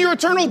 Live in your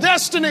eternal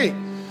destiny.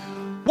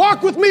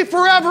 Walk with me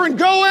forever and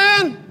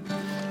go in.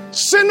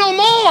 Sin no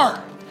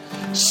more.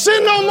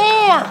 Sin no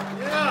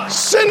more.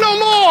 Sin no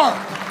more.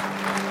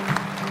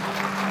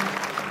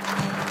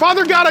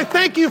 Father God, I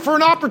thank you for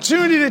an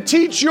opportunity to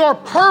teach your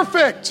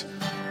perfect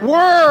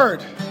word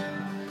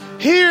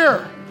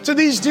here to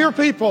these dear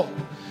people.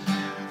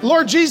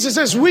 Lord Jesus,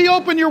 as we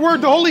open your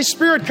word, the Holy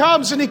Spirit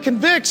comes and He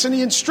convicts and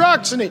He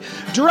instructs and He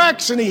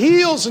directs and He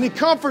heals and He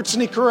comforts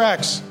and He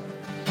corrects.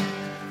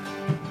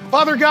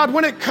 Father God,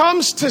 when it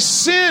comes to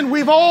sin,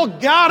 we've all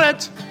got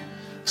it.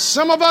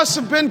 Some of us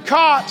have been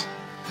caught.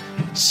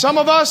 Some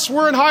of us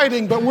were in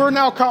hiding, but we're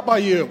now caught by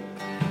you.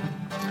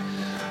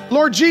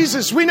 Lord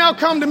Jesus, we now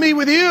come to meet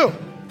with you.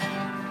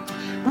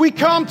 We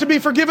come to be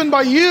forgiven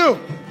by you.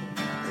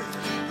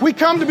 We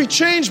come to be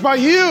changed by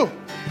you.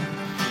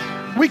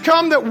 We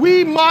come that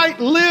we might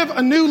live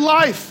a new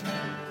life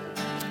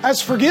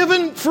as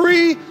forgiven,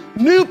 free,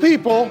 new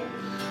people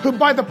who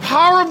by the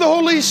power of the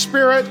Holy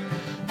Spirit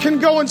can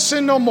go and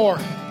sin no more.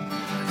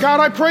 God,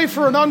 I pray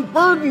for an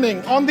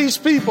unburdening on these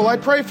people. I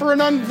pray for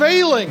an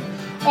unveiling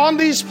on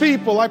these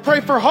people. I pray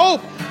for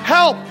hope,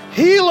 help,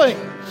 healing.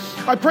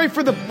 I pray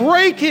for the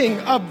breaking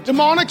of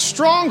demonic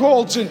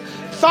strongholds in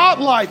thought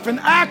life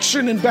and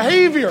action and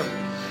behavior.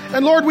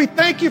 And Lord, we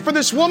thank you for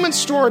this woman's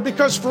story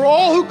because for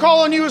all who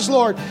call on you as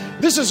Lord,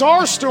 this is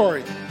our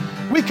story.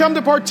 We come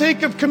to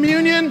partake of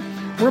communion,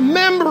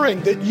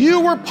 remembering that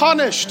you were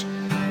punished,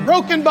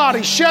 broken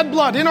body, shed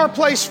blood in our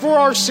place for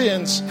our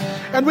sins.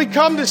 And we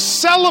come to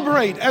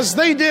celebrate as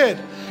they did.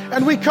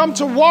 And we come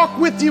to walk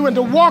with you and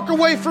to walk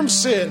away from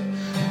sin.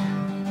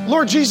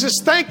 Lord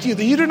Jesus, thank you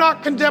that you do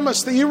not condemn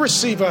us, that you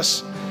receive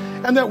us.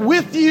 And that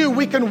with you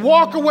we can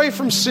walk away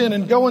from sin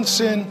and go and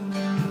sin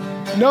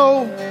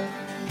no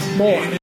more.